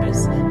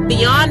purpose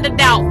beyond a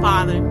doubt,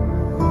 Father,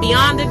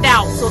 beyond a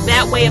doubt. So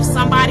that way, if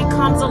somebody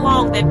comes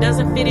along that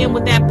doesn't fit in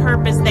with that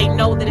purpose, they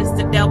know that it's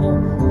the devil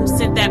who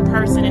sent that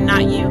person and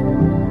not you.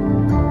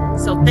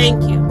 So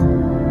thank you.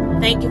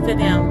 Thank you for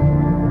them.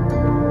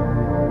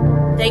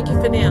 Thank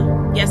you for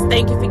them. Yes,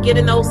 thank you for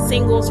getting those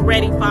singles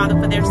ready, Father,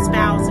 for their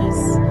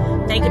spouses.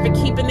 Thank you for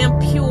keeping them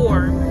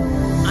pure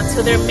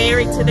until they're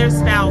married to their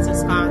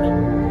spouses,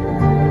 Father.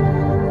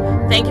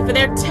 Thank you for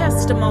their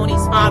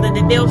testimonies, Father,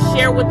 that they'll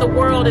share with the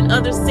world and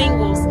other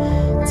singles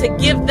to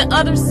give the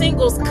other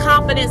singles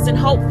confidence and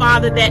hope,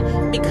 Father,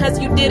 that because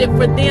you did it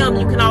for them,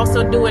 you can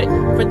also do it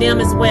for them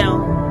as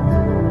well.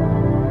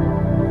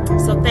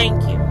 So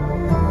thank you.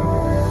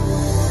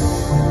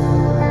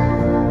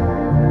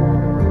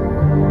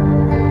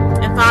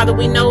 Father,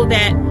 we know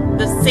that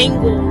the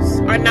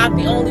singles are not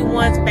the only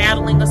ones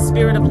battling a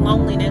spirit of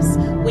loneliness.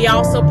 We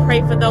also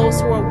pray for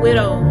those who are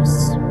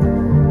widows.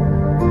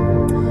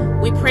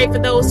 We pray for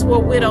those who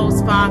are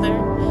widows, Father,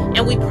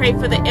 and we pray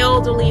for the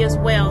elderly as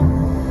well,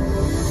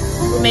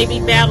 who may be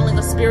battling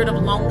a spirit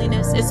of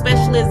loneliness,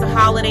 especially as the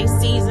holiday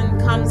season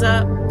comes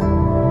up.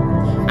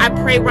 I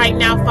pray right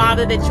now,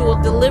 Father, that you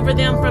will deliver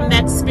them from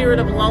that spirit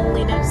of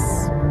loneliness.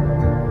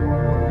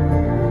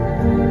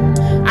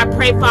 I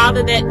pray,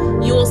 Father, that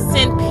you will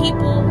send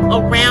people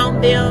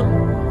around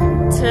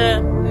them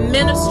to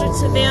minister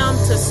to them,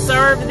 to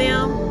serve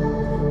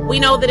them. We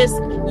know that it's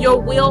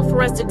your will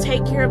for us to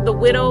take care of the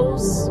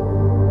widows,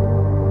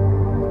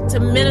 to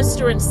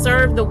minister and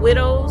serve the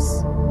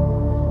widows.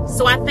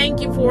 So I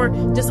thank you for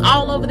just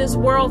all over this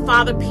world,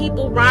 Father,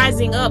 people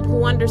rising up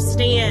who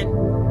understand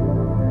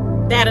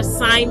that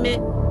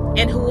assignment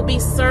and who will be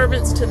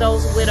servants to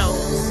those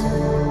widows.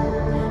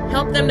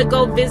 Help them to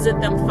go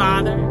visit them,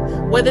 Father,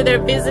 whether they're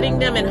visiting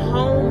them in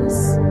homes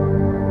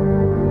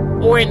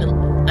or in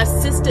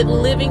assisted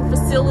living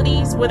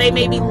facilities where they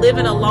may be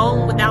living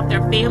alone without their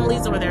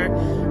families or their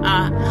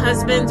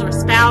husbands or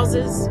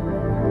spouses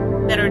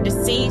that are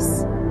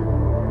deceased.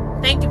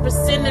 Thank you for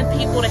sending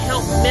people to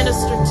help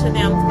minister to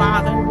them,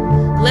 Father.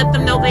 Let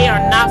them know they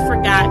are not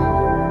forgotten.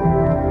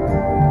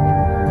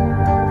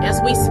 As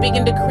we speak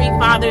and decree,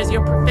 Father, as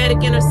your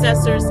prophetic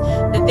intercessors,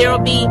 that there will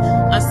be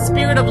a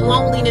spirit of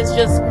loneliness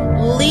just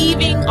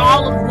leaving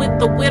with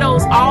the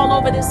widows all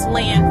over this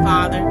land,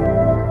 Father.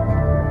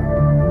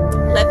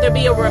 Let there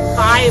be a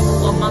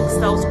revival amongst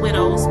those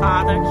widows,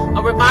 Father.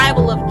 A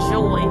revival of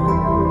joy.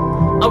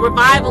 A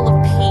revival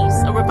of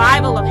peace. A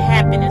revival of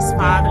happiness,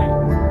 Father.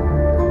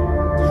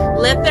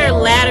 Let their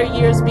latter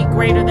years be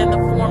greater than the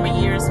former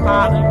years,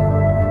 Father.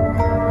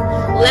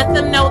 Let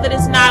them know that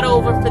it's not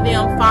over for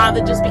them,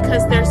 Father, just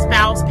because their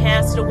spouse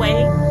passed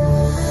away.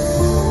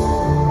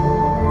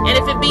 And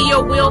if it be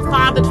your will,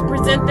 Father, to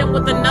present them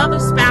with another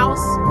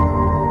spouse,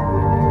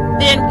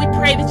 then we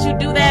pray that you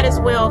do that as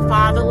well,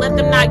 Father. Let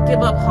them not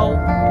give up hope.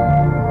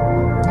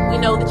 We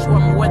know that you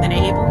are more than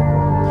able.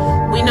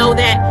 We know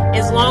that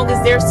as long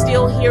as they're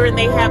still here and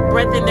they have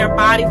breath in their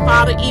body,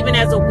 Father, even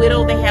as a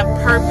widow, they have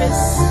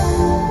purpose.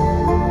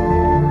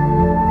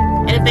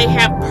 And if they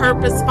have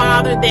purpose,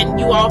 Father, then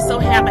you also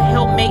have a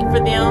helpmate for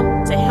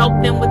them to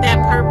help them with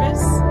that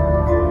purpose.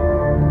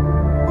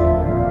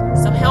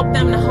 So help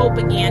them to hope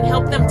again.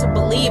 Help them to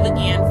believe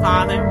again,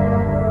 Father,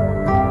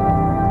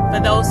 for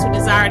those who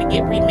desire to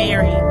get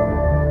remarried.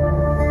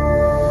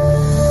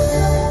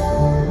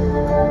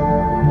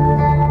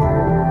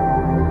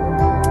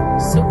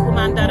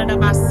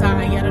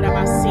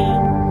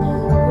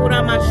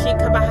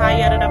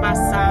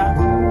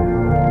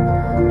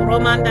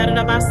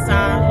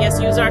 Yes,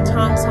 use our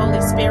tongues,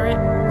 Holy Spirit.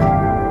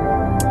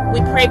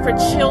 We pray for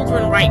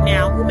children right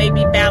now who may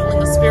be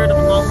battling a spirit of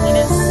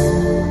loneliness.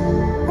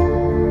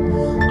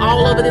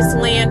 All over this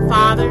land,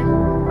 Father,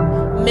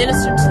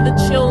 minister to the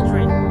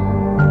children.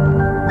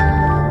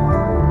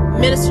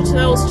 Minister to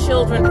those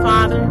children,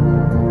 Father.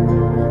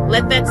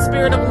 Let that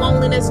spirit of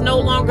loneliness no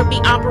longer be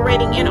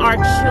operating in our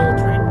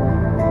children.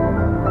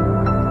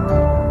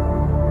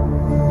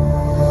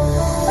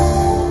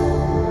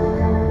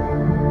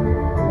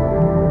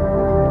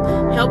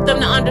 Help them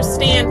to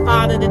understand,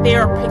 Father, that they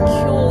are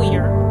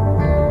peculiar,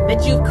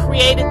 that you've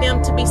created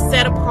them to be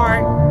set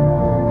apart,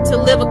 to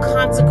live a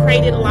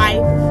consecrated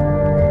life.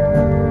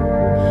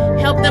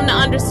 Help them to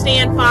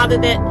understand, Father,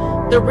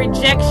 that the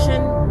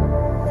rejection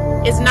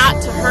is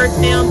not to hurt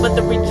them, but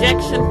the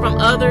rejection from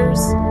others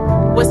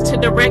was to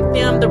direct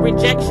them. The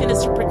rejection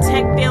is to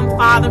protect them,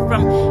 Father,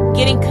 from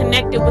getting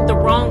connected with the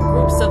wrong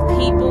groups of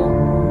people.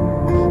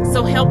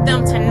 So help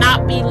them to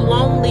not be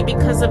lonely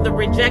because of the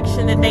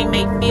rejection that they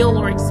may feel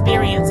or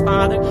experience,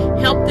 Father.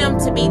 Help them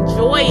to be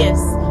joyous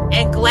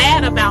and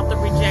glad about the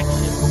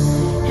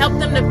rejection. Help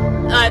them to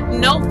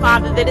know,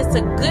 Father, that it's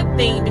a good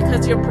thing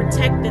because you're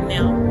protecting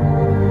them.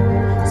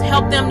 So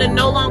help them to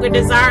no longer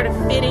desire to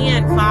fit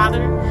in,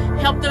 Father.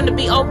 Help them to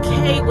be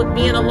okay with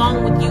being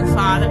alone with you,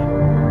 Father.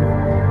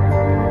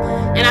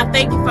 And I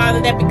thank you, Father,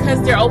 that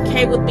because they're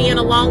okay with being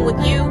alone with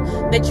you,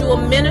 that you will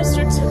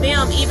minister to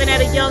them even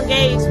at a young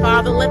age,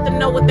 Father. Let them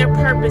know what their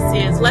purpose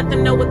is. Let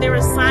them know what their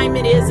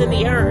assignment is in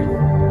the earth.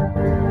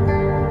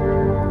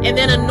 And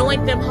then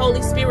anoint them,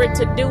 Holy Spirit,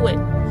 to do it.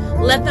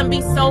 Let them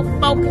be so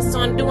focused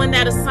on doing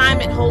that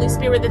assignment, Holy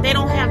Spirit, that they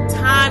don't have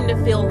time to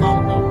feel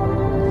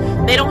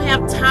lonely. They don't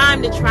have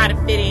time to try to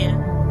fit in.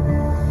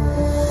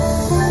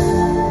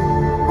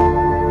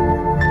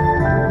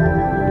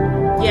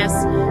 Yes,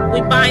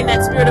 we bind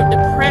that spirit of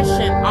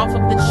depression off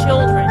of the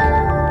children.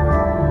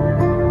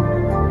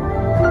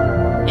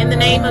 In the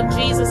name of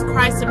Jesus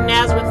Christ of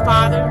Nazareth,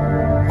 Father,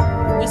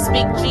 we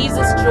speak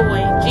Jesus'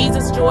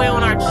 joy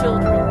on our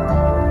children.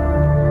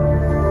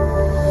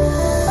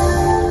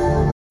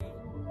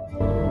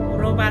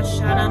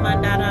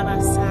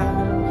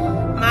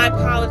 My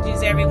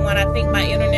apologies, everyone. I think my internet